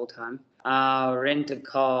Nobs the whole time. Rent a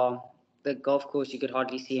car. The golf course, you could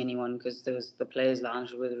hardly see anyone because the players'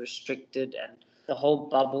 lounge were restricted, and the whole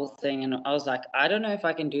bubble thing. And I was like, I don't know if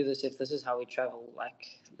I can do this if this is how we travel.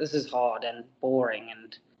 Like, this is hard and boring,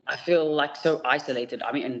 and I feel like so isolated.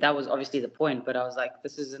 I mean, and that was obviously the point, but I was like,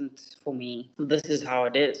 this isn't for me. This is how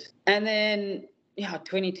it is. And then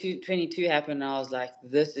 22 happened, and I was like,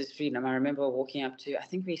 this is freedom. I remember walking up to, I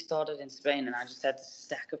think we started in Spain, and I just had this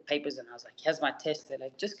stack of papers, and I was like, here's my test. They're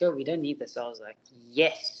like, just go, we don't need this. So I was like,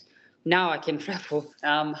 yes, now I can travel.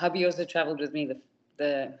 Hubby also traveled with me.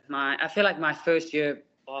 I feel like my first year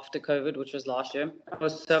after COVID, which was last year, it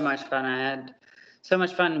was so much fun. I had so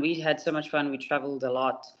much fun. We had so much fun. We traveled a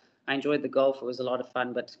lot. I enjoyed the golf. It was a lot of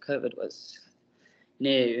fun, but COVID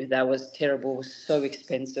that was terrible. It was so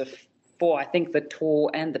expensive for, I think, the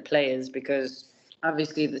tour and the players, because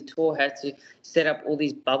obviously the tour had to set up all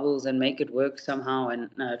these bubbles and make it work somehow. And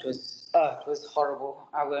no, it was horrible.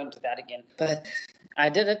 I won't do that again. But I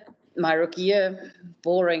did it. My rookie year,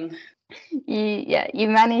 boring. You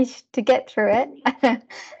managed to get through it,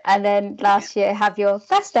 and then last year have your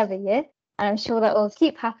best ever year. And I'm sure that will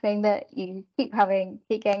keep happening, that you keep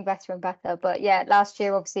getting better and better. But yeah, last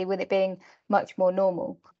year, obviously, with it being much more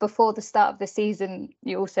normal, before the start of the season,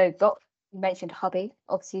 you mentioned hubby.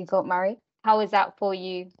 Obviously, you got married. How was that for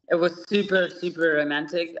you? It was super, super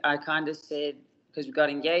romantic. I kind of said, because we got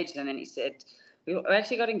engaged, and then he said, we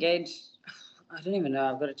actually got engaged. I don't even know.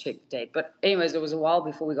 I've got to check the date. But anyways, it was a while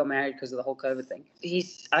before we got married because of the whole COVID thing.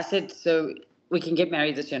 I said, so we can get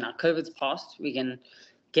married this year now. COVID's passed. We can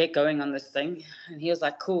get going on this thing. And he was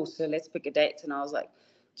like, cool, so let's pick a date. And I was like,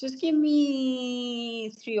 just give me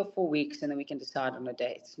 3 or 4 weeks and then we can decide on a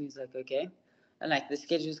date. And he's like, okay. And like, the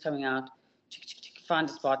schedule's coming out, find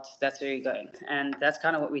a spot, that's where you're going. And that's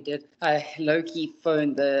kind of what we did. I low-key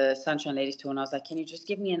phoned the Sunshine Ladies Tour, and I was like, can you just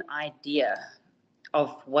give me an idea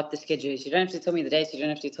of what the schedule is? You don't have to tell me the dates, you don't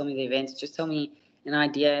have to tell me the events, just tell me an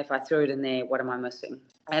idea. If I throw it in there, what am I missing?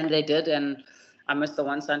 And they did, and I missed the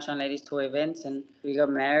one Sunshine Ladies Tour event, and we got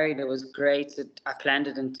married. It was great. I planned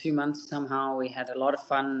it in 2 months somehow. We had a lot of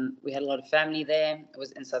fun. We had a lot of family there. It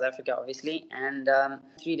was in South Africa, obviously. And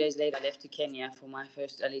 3 days later, I left to Kenya for my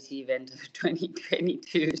first LET event of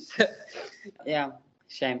 2022. So, yeah,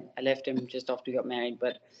 shame. I left him just after we got married,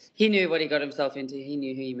 but he knew what he got himself into. He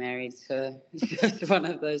knew who he married. So it's one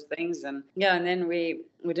of those things. And yeah, and then we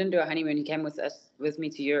didn't do a honeymoon. He came with me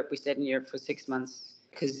to Europe. We stayed in Europe for 6 months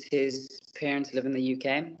because his parents live in the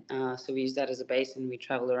UK. So we used that as a base and we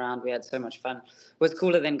traveled around. We had so much fun. It was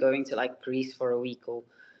cooler than going to like Greece for a week or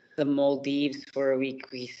the Maldives for a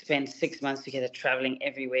week. We spent 6 months together traveling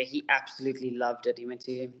everywhere. He absolutely loved it. He went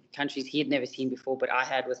to countries he had never seen before, but I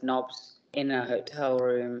had with knobs in a hotel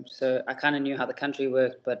room. So I kind of knew how the country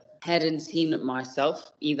worked, but hadn't seen it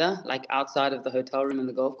myself either, like outside of the hotel room and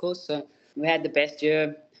the golf course. So we had the best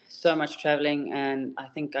year. So much traveling, and I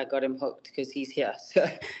think I got him hooked because he's here. So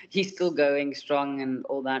he's still going strong and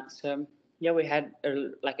all that. So yeah, we had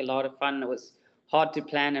a lot of fun. It was hard to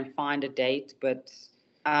plan and find a date, but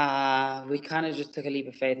we kind of just took a leap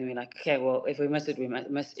of faith and we're like, okay, well, if we miss it, we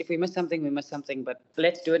miss. If we miss something, we miss something. But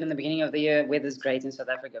let's do it in the beginning of the year. Weather's great in South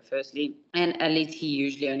Africa, firstly, and LET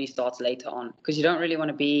usually only starts later on because you don't really want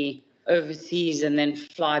to be overseas and then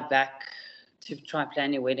fly back to try and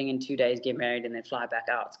plan your wedding in 2 days, get married, and then fly back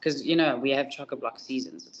out. Because, we have chock-a-block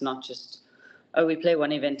seasons. It's not just, we play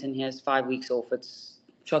one event and here's 5 weeks off. It's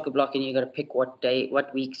chock-a-block and you got to pick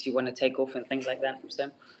what weeks you want to take off and things like that.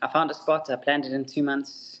 So I found a spot. I planned it in 2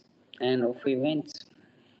 months and off we went.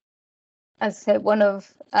 As I said, one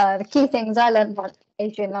of the key things I learned about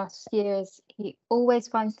Adrian last year is he always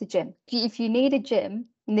finds the gym. If you need a gym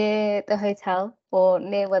near the hotel or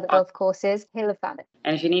near where the golf course is, he'll have found it.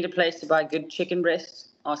 And if you need a place to buy good chicken breasts,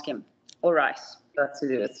 ask him. Or rice. That's to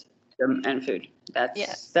do with gym and food.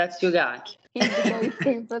 That's your guy. He's the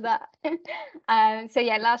go-to for that. So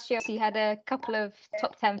yeah, last year he had a couple of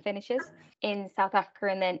top 10 finishes in South Africa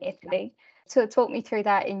and then Italy. So talk me through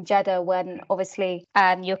that in Jeddah when obviously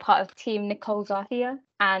you're part of Team Nicole Garcia,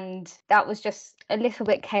 and that was just a little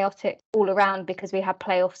bit chaotic all around because we had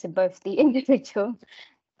playoffs in both the individual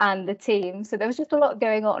and the team. So there was just a lot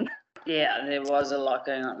going on. Yeah, there was a lot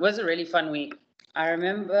going on. It was a really fun week. I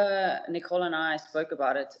remember Nicole and I spoke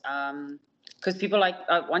about it because people like,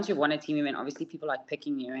 once you've won a team event, obviously people like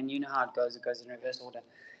picking you, and you know how it goes in reverse order.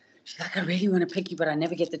 She's like, I really want to pick you, but I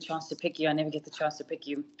never get the chance to pick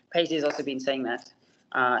you. Paisley's also been saying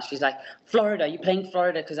that. She's like, Florida, you're playing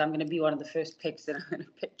Florida because I'm going to be one of the first picks and I'm going to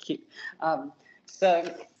pick you. So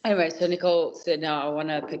Nicole said, no, I want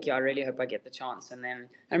to pick you. I really hope I get the chance. And then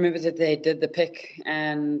I remember that they did the pick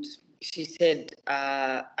and she said,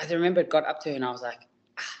 I remember it got up to her and I was like,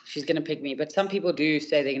 she's going to pick me. But some people do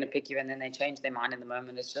say they're going to pick you and then they change their mind in the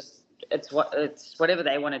moment. It's whatever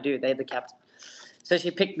they want to do. They're the captain. So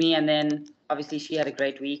she picked me, and then obviously she had a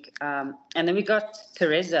great week. And then we got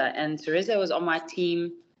Teresa, and Teresa was on my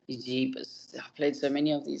team. Jeepers, I've played so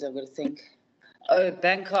many of these, I've got to think. Oh,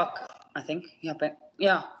 Bangkok, I think. I think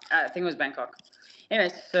it was Bangkok.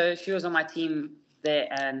 Anyways, so she was on my team there,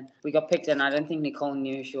 and we got picked, and I don't think Nicole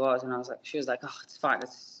knew who she was. And she was like, oh, it's fine.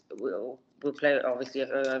 We'll play, obviously,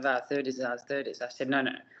 if our third is our third is. I said, no.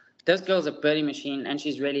 This girl's a birdie machine, and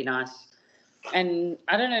she's really nice. And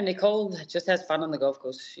I don't know, Nicole just has fun on the golf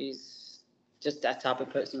course. She's just that type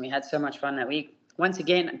of person. We had so much fun that week. Once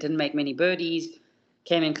again, I didn't make many birdies,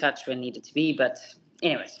 came in clutch when needed to be. But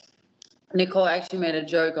anyways, Nicole actually made a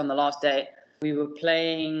joke on the last day. We were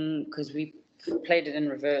playing, because we played it in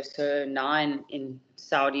reverse. So 9 in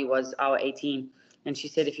Saudi was our 18. And she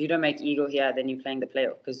said, if you don't make eagle here, then you're playing the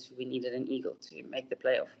playoff, because we needed an eagle to make the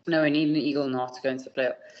playoff. No, we need an eagle not to go into the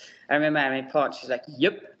playoff. I remember I made part. She's like,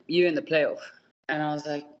 yep, you in the playoff. And I was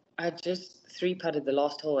like, I just 3-putted the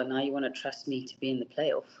last hole and now you want to trust me to be in the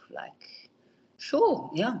playoff? Like,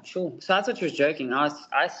 sure. So I thought she was joking. I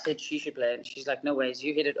said she should play it. And she's like, no ways.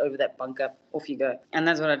 You hit it over that bunker. Off you go. And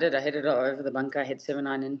that's what I did. I hit it over the bunker. I hit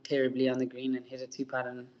 7-9 in terribly on the green and hit a 2-putt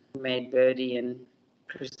and made birdie. And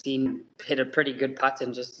Christine hit a pretty good putt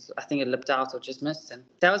and I think it lipped out or just missed. And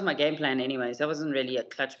that was my game plan anyways. That wasn't really a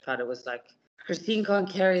clutch putt. It was like, Christine can't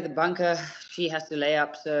carry the bunker. She has to lay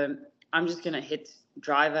up. So I'm just going to hit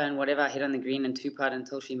driver and whatever I hit on the green and 2-putt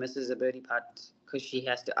until she misses a birdie putt, because she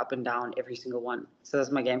has to up and down every single one. So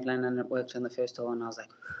that's my game plan, and it worked on the first hole. And I was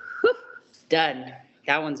like, whoop, done.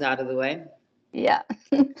 That one's out of the way. Yeah.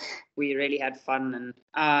 We really had fun.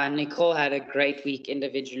 And Nicole had a great week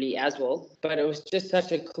individually as well. But it was just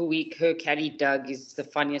such a cool week. Her caddy, Doug, is the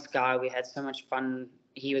funniest guy. We had so much fun.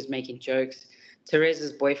 He was making jokes.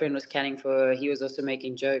 Teresa's boyfriend was caddying for her. He was also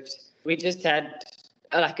making jokes. We just had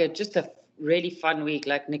really fun week.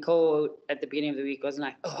 Like Nicole at the beginning of the week wasn't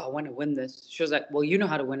like, oh, I want to win this. She was like, well, you know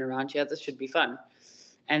how to win around here. This should be fun.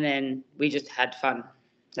 And then we just had fun.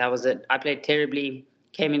 That was it. I played terribly,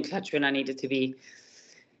 came in clutch when I needed to be.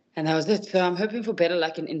 And that was it. So I'm hoping for better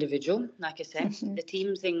like an individual, like I say. The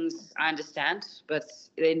team things I understand, but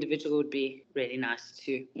the individual would be really nice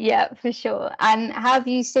too. Yeah, for sure. And have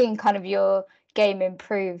you seen kind of your game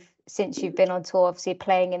improve since you've been on tour, obviously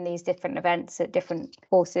playing in these different events at different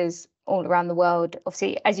courses all around the world?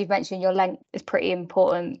 Obviously, as you've mentioned, your length is pretty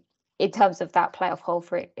important in terms of that playoff hole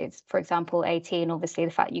for it. It's, for example, 18, obviously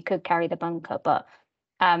the fact you could carry the bunker, but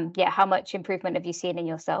yeah, how much improvement have you seen in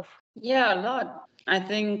yourself? Yeah, a lot. I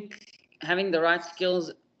think having the right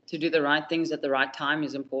skills to do the right things at the right time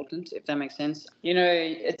is important, if that makes sense. You know,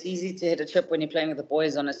 it's easy to hit a chip when you're playing with the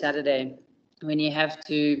boys on a Saturday. When you have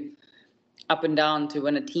to up and down to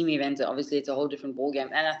win a team event, obviously it's a whole different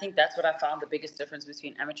ballgame. And I think that's what I found the biggest difference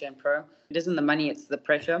between amateur and pro. It isn't the money, it's the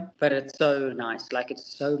pressure, but it's so nice. Like, it's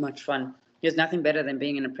so much fun. There's nothing better than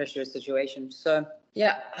being in a pressurous situation. So,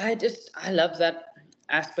 yeah, I love that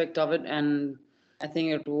aspect of it. And I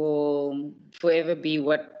think it will forever be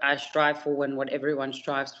what I strive for and what everyone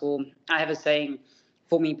strives for. I have a saying,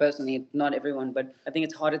 for me personally, not everyone, but I think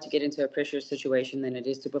it's harder to get into a pressurous situation than it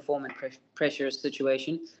is to perform in pressurous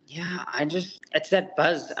situation. Yeah, it's that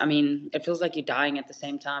buzz. I mean, it feels like you're dying at the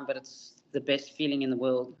same time, but it's the best feeling in the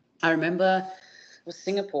world. I remember it was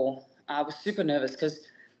Singapore. I was super nervous because,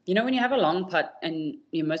 you know, when you have a long putt and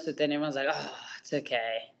you miss it, then everyone's like, oh, it's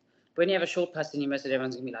okay. When you have a short putt and you miss it,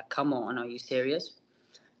 everyone's going to be like, come on, are you serious?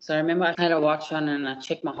 So I remember I had a watch on and I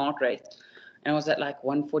checked my heart rate. And I was at like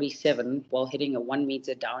 147 while hitting a 1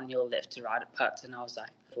 meter downhill left to right a putt. And I was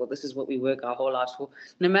like, well, this is what we work our whole lives for.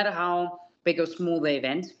 No matter how big or small the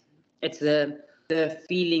event, it's the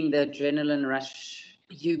feeling, the adrenaline rush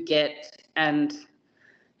you get. And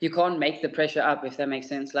you can't make the pressure up, if that makes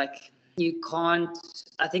sense. Like, you can't.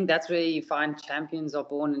 I think that's where you find champions are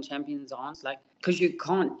born and champions aren't. Like, because you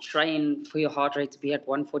can't train for your heart rate to be at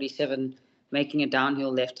 147 making a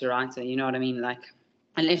downhill left to right. So, you know what I mean? Like,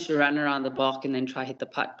 unless you run around the block and then try hit the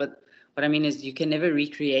putt. But what I mean is you can never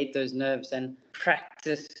recreate those nerves and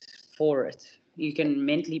practice for it. You can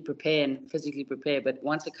mentally prepare and physically prepare, but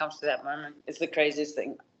once it comes to that moment, it's the craziest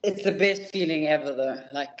thing. It's the best feeling ever, though.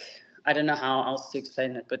 Like, I don't know how else to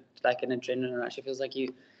explain it, but like an adrenaline rush. It feels like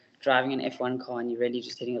you driving an F1 car and you're really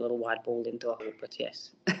just hitting a little white ball into a hole, but yes.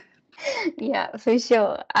 Yeah, for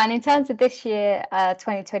sure. And in terms of this year,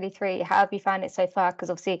 2023, how have you found it so far? Because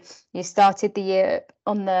obviously you started the year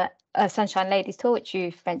on the Sunshine Ladies Tour, which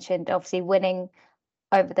you've mentioned, obviously winning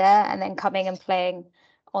over there and then coming and playing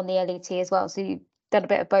on the LET as well. So you've done a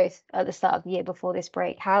bit of both at the start of the year before this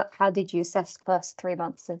break. How did you assess the first 3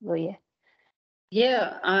 months of the year?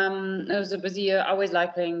 Yeah, it was a busy year. I always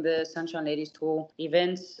like playing the Sunshine Ladies Tour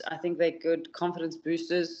events. I think they're good confidence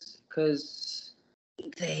boosters because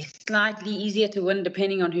they're slightly easier to win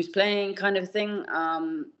depending on who's playing, kind of thing.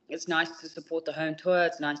 It's nice to support the home tour.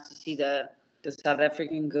 It's nice to see the South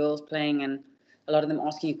African girls playing and a lot of them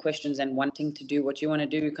asking you questions and wanting to do what you want to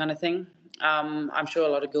do, kind of thing. I'm sure a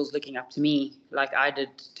lot of girls looking up to me, like I did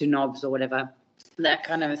to Knobs or whatever, that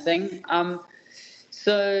kind of a thing.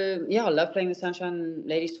 So yeah, I love playing the Sunshine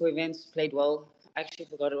Ladies Tour events. Played well. I actually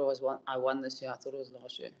forgot I won this year. I thought it was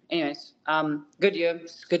last year. Anyways, good year.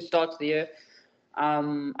 Good start to the year.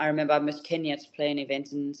 I remember I missed Kenya to play an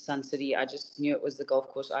event in Sun City. I just knew it was the golf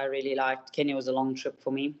course I really liked. Kenya was a long trip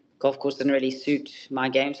for me. Golf course didn't really suit my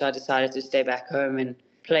game, so I decided to stay back home and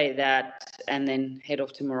play that and then head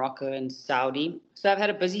off to Morocco and Saudi. So I've had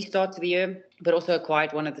a busy start to the year, but also a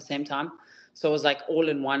quiet one at the same time. So it was like all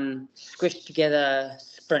in one squished together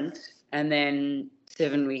sprint and then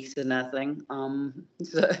 7 weeks of nothing.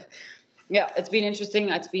 So yeah, it's been interesting.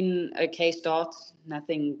 It's been a okay start.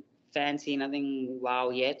 Nothing fancy, nothing wow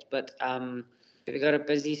yet, but we've got a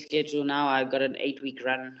busy schedule now. I've got an 8-week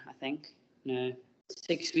run, I think. No,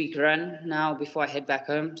 6-week run now before I head back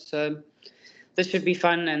home. So this should be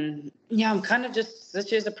fun. And yeah, I'm kind of just, this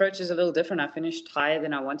year's approach is a little different. I finished higher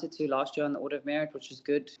than I wanted to last year on the Order of Merit, which was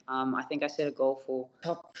good. I think I set a goal for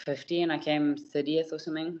top 50 and I came 30th or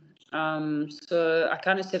something. So I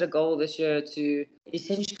kind of set a goal this year to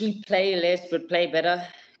essentially play less but play better,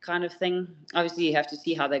 kind of thing. Obviously, you have to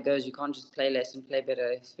see how that goes. You can't just play less and play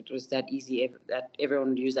better. If it was that easy, that everyone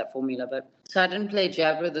would use that formula. But so I didn't play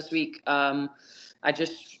Jabra this week. I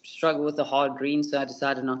just struggled with the hard green, so I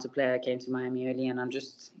decided not to play. I came to Miami early, and I'm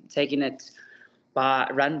just taking it by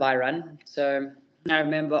run. So I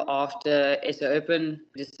remember after SA Open,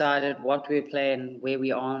 decided what we play and where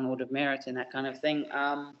we are on Order of Merit and that kind of thing.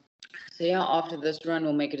 So yeah, after this run,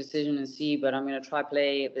 we'll make a decision and see. But I'm going to try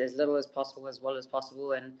play as little as possible, as well as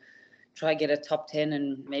possible, and try get a top 10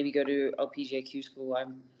 and maybe go to LPGAQ school.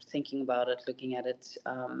 I'm thinking about it, looking at it.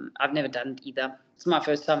 I've never done it either. It's my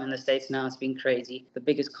first time in the States now. It's been crazy. The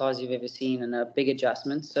biggest cars you've ever seen and a big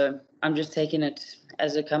adjustment. So I'm just taking it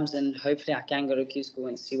as it comes, and hopefully I can go to Q school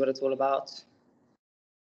and see what it's all about.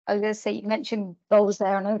 I was going to say, you mentioned goals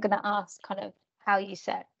there, and I'm going to ask kind of how you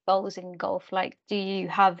set goals in golf. Like, do you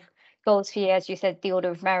have goals for you, as you said, the order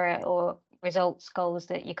of merit or results goals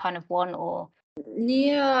that you kind of want, or?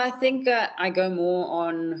 Yeah, I think I go more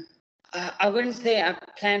on. I wouldn't say I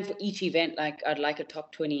plan for each event like I'd like a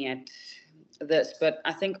top 20 at this, but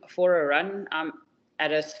I think for a run, I'm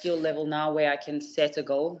at a skill level now where I can set a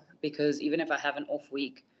goal, because even if I have an off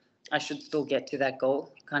week, I should still get to that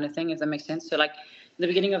goal kind of thing, if that makes sense. So like in the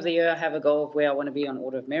beginning of the year, I have a goal of where I want to be on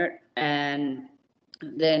order of merit. And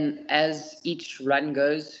then as each run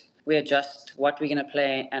goes, we adjust what we're going to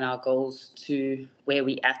play and our goals to where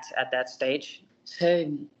we at that stage.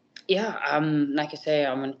 So yeah, like I say,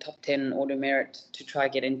 I'm in top 10 order merit to try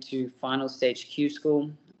get into final stage Q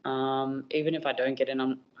school. Even if I don't get in,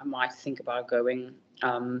 I might think about going.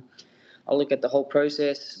 I'll look at the whole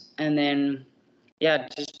process, and then yeah,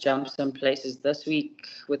 just jump some places this week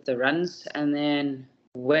with the runs, and then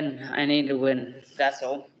win. I need to win. That's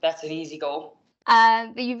all. That's an easy goal.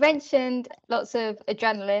 You mentioned lots of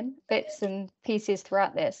adrenaline bits and pieces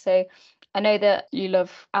throughout this. So I know that you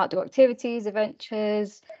love outdoor activities,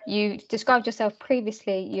 adventures. You described yourself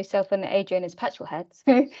previously, yourself and Adrian, as petrol heads.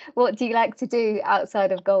 What do you like to do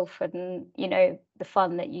outside of golf and, you know, the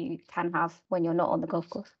fun that you can have when you're not on the golf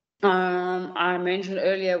course? I mentioned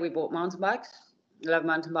earlier we bought mountain bikes. I love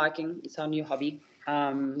mountain biking. It's our new hobby.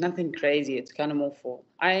 Nothing crazy. It's kind of more for.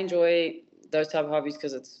 I enjoy those type of hobbies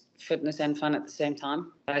because it's fitness and fun at the same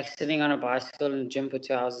time. Like sitting on a bicycle in the gym for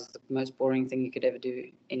 2 hours is the most boring thing you could ever do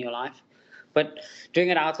in your life. But doing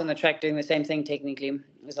it out on the track, doing the same thing technically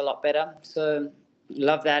is a lot better. So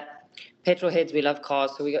love that. Petrol heads, we love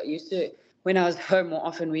cars. So we got used to it. When I was home more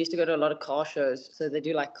often, we used to go to a lot of car shows. So they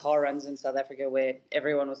do like car runs in South Africa where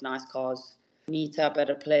everyone with nice cars meet up at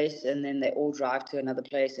a place, and then they all drive to another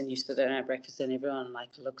place, and you sit down at breakfast and everyone like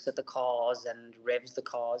looks at the cars and revs the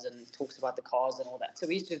cars and talks about the cars and all that. So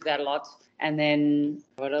we used to do that a lot. And then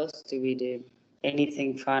what else do we do?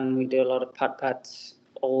 Anything fun. We do a lot of putt-putts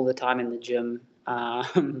all the time in the gym,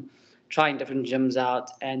 trying different gyms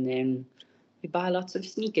out. And then we buy lots of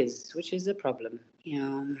sneakers, which is a problem.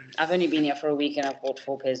 Yeah, I've only been here for a week and I've bought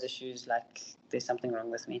 4 pairs of shoes. Like, there's something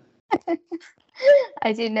wrong with me.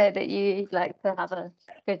 I do know that you like to have a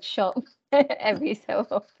good shop every so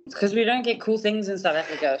often. It's because we don't get cool things in South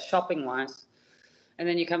Africa, shopping-wise. And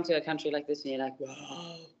then you come to a country like this and you're like,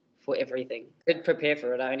 wow, for everything. Did prepare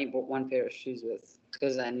for it. I only bought 1 pair of shoes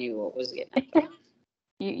because I knew what was getting happened.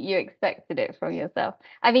 You expected it from yourself.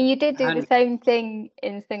 I mean, you did do the same thing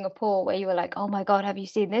in Singapore where you were like, oh my God, have you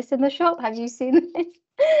seen this in the shop? Have you seen this?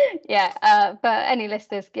 Yeah, for any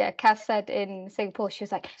listeners, yeah, Cass said in Singapore, she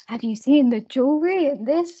was like, have you seen the jewelry and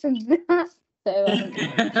this and that? So,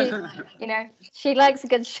 she, you know, she likes a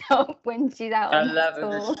good shop when she's out on love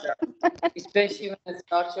tour. a good shop. Especially when it's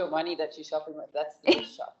not your money that you're shopping with. That's the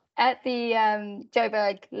best shop. At the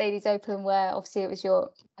Joburg Ladies Open, where obviously it was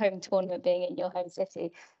your home tournament being in your home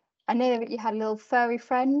city, I know that you had a little furry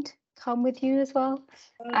friend come with you as well.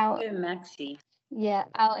 Out, Maxi. yeah,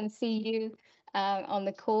 out and see you on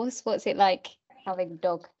the course. What's it like having a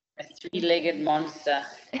dog? A 3-legged monster.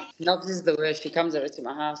 Nobs is the worst. She comes over to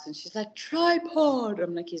my house and she's like, tripod.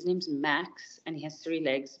 I'm like, his name's Max and he has 3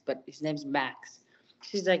 legs, but his name's Max.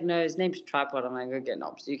 She's like, no, his name's Tripod. I'm like, okay,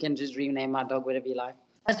 Nobs, you can just rename my dog whatever you like.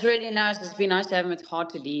 That's really nice. It's been nice to have him. It's hard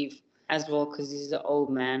to leave as well because he's an old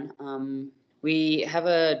man. We have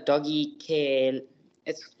a doggy care.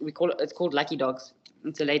 It's called Lucky Dogs.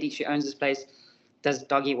 It's a lady. She owns this place, does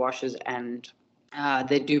doggy washes, and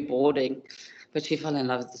they do boarding. But she fell in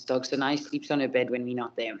love with this dog, so now he sleeps on her bed when we're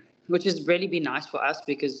not there, which has really been nice for us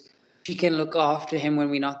because she can look after him when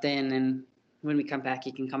we're not there, and then when we come back,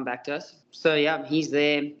 he can come back to us. So yeah, he's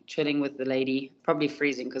there chilling with the lady, probably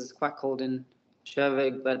freezing because it's quite cold in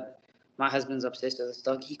Joburg, but my husband's obsessed with this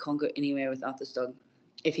dog. He can't go anywhere without this dog.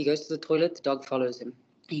 If he goes to the toilet, the dog follows him.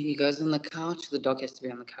 If he goes on the couch, the dog has to be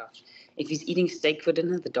on the couch. If he's eating steak for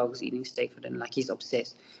dinner, the dog's eating steak for dinner. Like, he's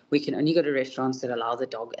obsessed. We can only go to restaurants that allow the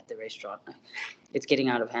dog at the restaurant. It's getting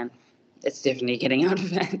out of hand. It's definitely getting out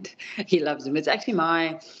of hand. He loves him. It's actually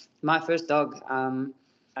my first dog.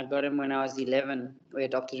 I got him when I was 11. We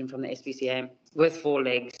adopted him from the SPCA with 4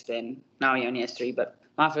 legs then. Now he only has 3. But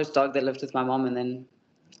my first dog that lived with my mom, and then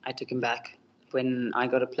I took him back when I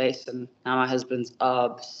got a place, and now my husband's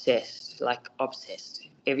obsessed, like obsessed.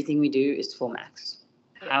 Everything we do is for max.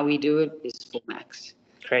 How we do it is for max.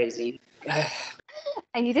 Crazy.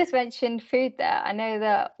 And you just mentioned food there. I know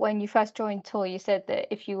that when you first joined Tour, you said that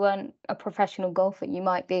if you weren't a professional golfer, you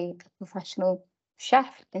might be a professional chef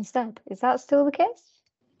instead. Is that still the case?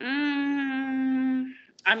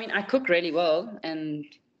 I mean, I cook really well, and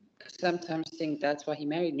sometimes think that's why he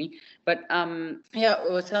married me. But yeah,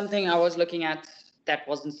 it was something I was looking at that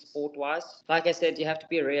wasn't sport wise. Like I said, you have to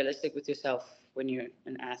be realistic with yourself when you're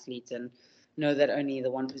an athlete and know that only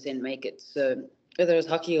the 1% make it. So whether it's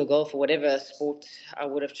hockey or golf or whatever sport I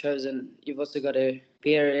would have chosen, you've also got to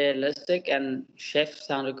be realistic. And chef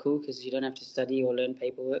sounded cool because you don't have to study or learn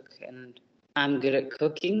paperwork. And I'm good at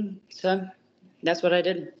cooking, so that's what I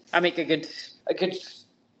did. I make a good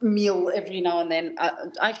meal every now and then.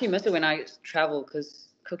 I actually miss it when I travel because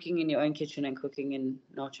cooking in your own kitchen and cooking in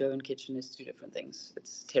not your own kitchen is two different things.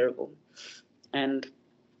 It's terrible. And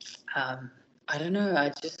I don't know,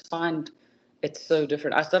 I just find it's so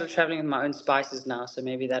different. I started traveling with my own spices now, so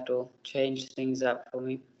maybe that will change things up for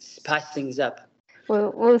me. Spice things up.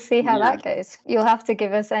 We'll see how that goes. You'll have to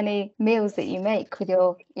give us any meals that you make with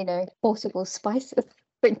your, portable spices.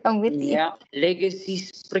 Bring them with you. Yeah, Legacy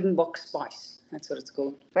Springbok Spice. That's what it's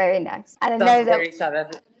called. Very nice. And I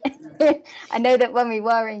know that when we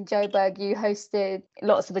were in Joburg, you hosted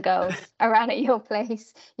lots of the girls around at your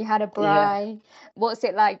place. You had a braai. Yeah. What's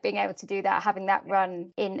it like being able to do that, having that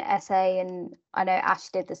run in SA? And I know Ash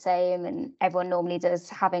did the same, and everyone normally does,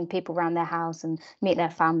 having people around their house and meet their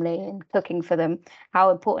family and cooking for them.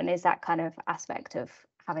 How important is that kind of aspect of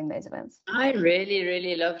having those events? I really,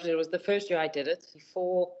 really loved it. It was the first year I did it.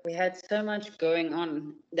 Before, we had so much going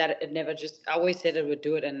on that it never I always said it would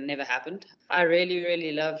do it and it never happened. I really,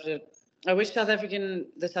 really loved it. I wish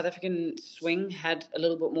the South African swing had a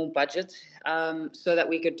little bit more budget so that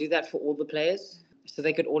we could do that for all the players, so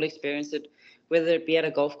they could all experience it, whether it be at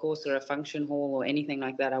a golf course or a function hall or anything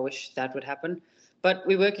like that. I wish that would happen. But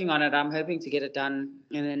we're working on it. I'm hoping to get it done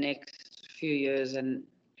in the next few years, and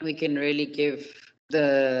we can really give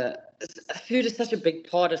food is such a big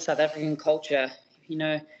part of South African culture.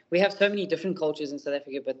 We have so many different cultures in South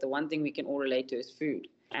Africa, but the one thing we can all relate to is food.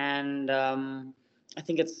 And I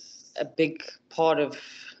think it's a big part of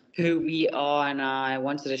who we are, and I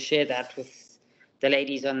wanted to share that with the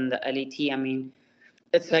ladies on the LET. I mean,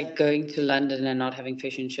 it's like going to London and not having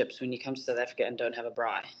fish and chips when you come to South Africa and don't have a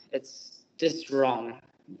braai. It's just wrong.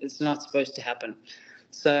 It's not supposed to happen.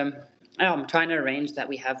 So I'm trying to arrange that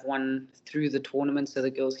we have one through the tournament so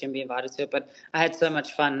the girls can be invited to it. But I had so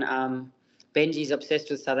much fun. Benji's obsessed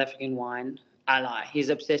with South African wine. I lie. He's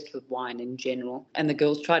obsessed with wine in general. And the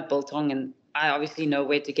girls tried biltong, and I obviously know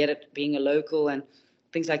where to get it, being a local and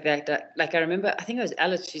things like that. Like I remember, I think it was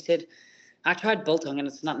Alice, she said, I tried biltong and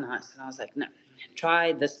it's not nice. And I was like, no,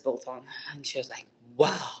 try this biltong. And she was like,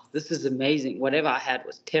 wow, this is amazing. Whatever I had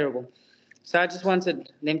was terrible. So I just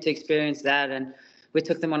wanted them to experience that, and we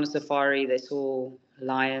took them on a safari. They saw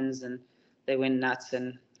lions and they went nuts,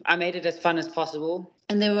 and I made it as fun as possible.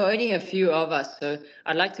 And there were only a few of us, so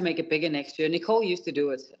I'd like to make it bigger next year. Nicole used to do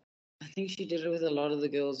it. I think she did it with a lot of the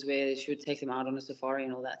girls where she would take them out on a safari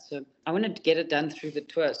and all that. So I wanted to get it done through the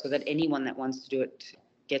tour so that anyone that wants to do it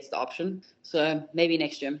gets the option. So maybe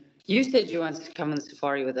next year. You said you wanted to come on the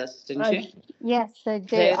safari with us, didn't you? Yes, I did.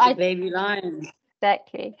 There's the baby lion.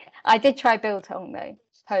 Exactly. I did try biltong though.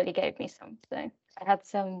 Polly gave me some, so I had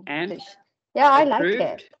some. And I like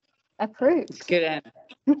it. Approved. It's good.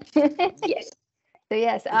 Yes. So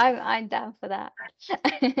yes, I'm down for that.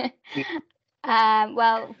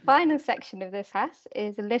 Well, final section of this house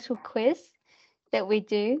is a little quiz that we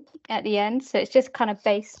do at the end. So it's just kind of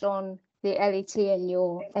based on the LET and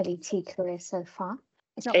your LET career so far.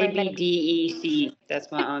 It's not ABDEC.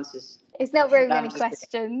 That's my answers. It's not very many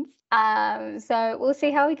questions. So we'll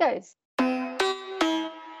see how it goes.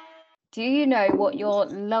 Do you know what your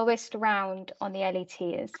lowest round on the LET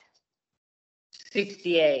is?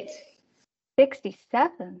 68.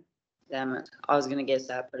 67. Damn it. I was going to guess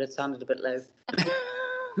that, but it sounded a bit low.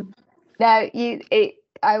 No,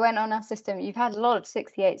 I went on our system. You've had a lot of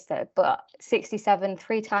 68s though, but 67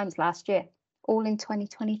 3 times last year, all in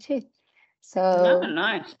 2022. So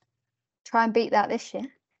nice. Try and beat that this year.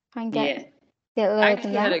 Try and get lower I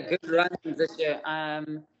actually than that. had a good run this year.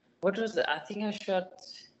 What was it? I think I shot,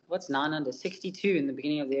 9 under? 62 in the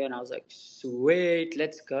beginning of the year, and I was like, sweet,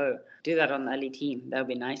 let's go. Do that on the LE team. That would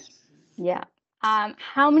be nice. Yeah.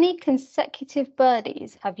 How many consecutive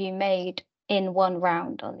birdies have you made in one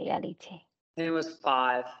round on the LET? It was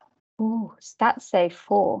 5. Ooh, stats say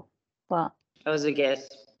 4, but that was a guess.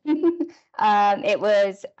 It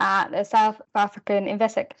was at the South African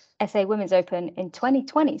Investec SA Women's Open in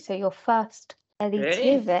 2020. So your first LET Really?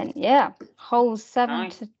 event. Yeah. Holes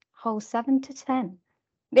Nice. 7 to 10.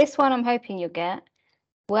 This one I'm hoping you'll get.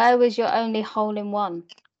 Where was your only hole in one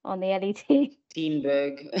on the LET?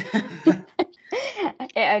 Steenberg.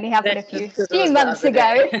 It only happened a That's just 'cause it few was the months other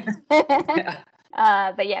ago. day.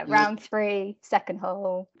 But yeah, round 3, second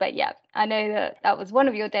hole. But yeah, I know that was one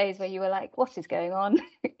of your days where you were like, what is going on?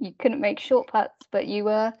 You couldn't make short putts, but you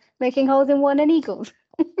were making holes in one and eagles.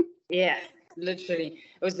 Yeah, literally.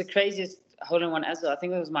 It was the craziest hole in one as well. I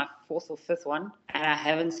think it was my 4th or 5th one, and I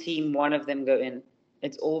haven't seen one of them go in.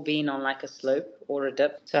 It's all been on like a slope or a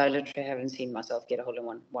dip. So I literally haven't seen myself get a hole in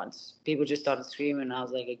one once. People just started screaming, and I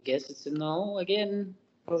was like, I guess it's a no again.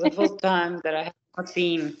 For the first time that I have not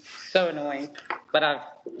seen. So annoying, but I've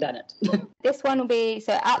done it. This one will be,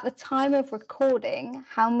 so at the time of recording,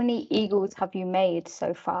 how many eagles have you made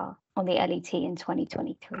so far on the LET in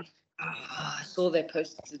 2023? I saw they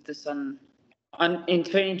posted this on in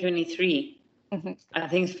 2023. Mhm. I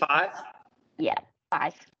think 5. Yeah,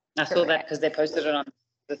 5. I saw that Correct. because they posted it on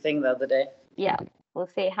the thing the other day. Yeah, we'll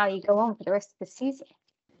see how you go on for the rest of the season.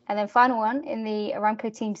 And then final one in the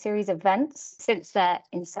Aramco Team Series events since their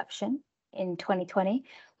inception in 2020,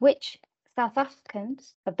 which South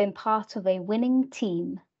Africans have been part of a winning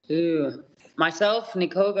team? Ooh. Myself,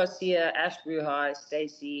 Nicole Garcia, Ash Bruhai,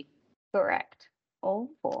 Stacey. Correct. All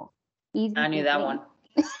 4. Easy. I knew that one.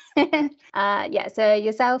 Yeah, so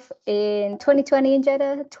yourself in 2020 in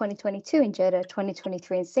Jeddah, 2022 in Jeddah,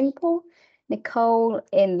 2023 in Singapore, Nicole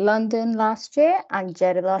in London last year and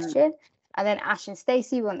Jeddah last year, and then Ash and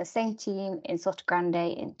Stacey were on the same team in Soto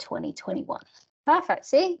Grande in 2021. Perfect.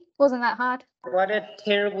 See, wasn't that hard? What a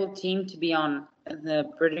terrible team to be on. The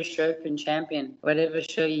British Open champion. Whatever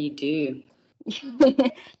show you do.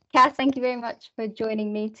 Cass, thank you very much for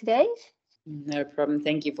joining me today. No problem.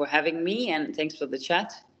 Thank you for having me, and thanks for the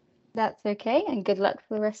chat. That's okay, and good luck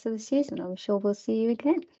for the rest of the season. I'm sure we'll see you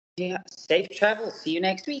again. Yeah, safe travel. See you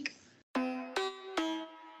next week.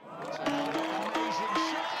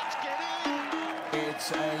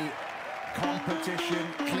 It's a competition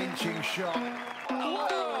clinching shot.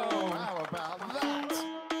 Whoa! How about that?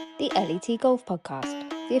 The LET Golf Podcast,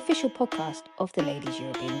 the official podcast of the Ladies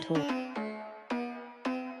European Tour.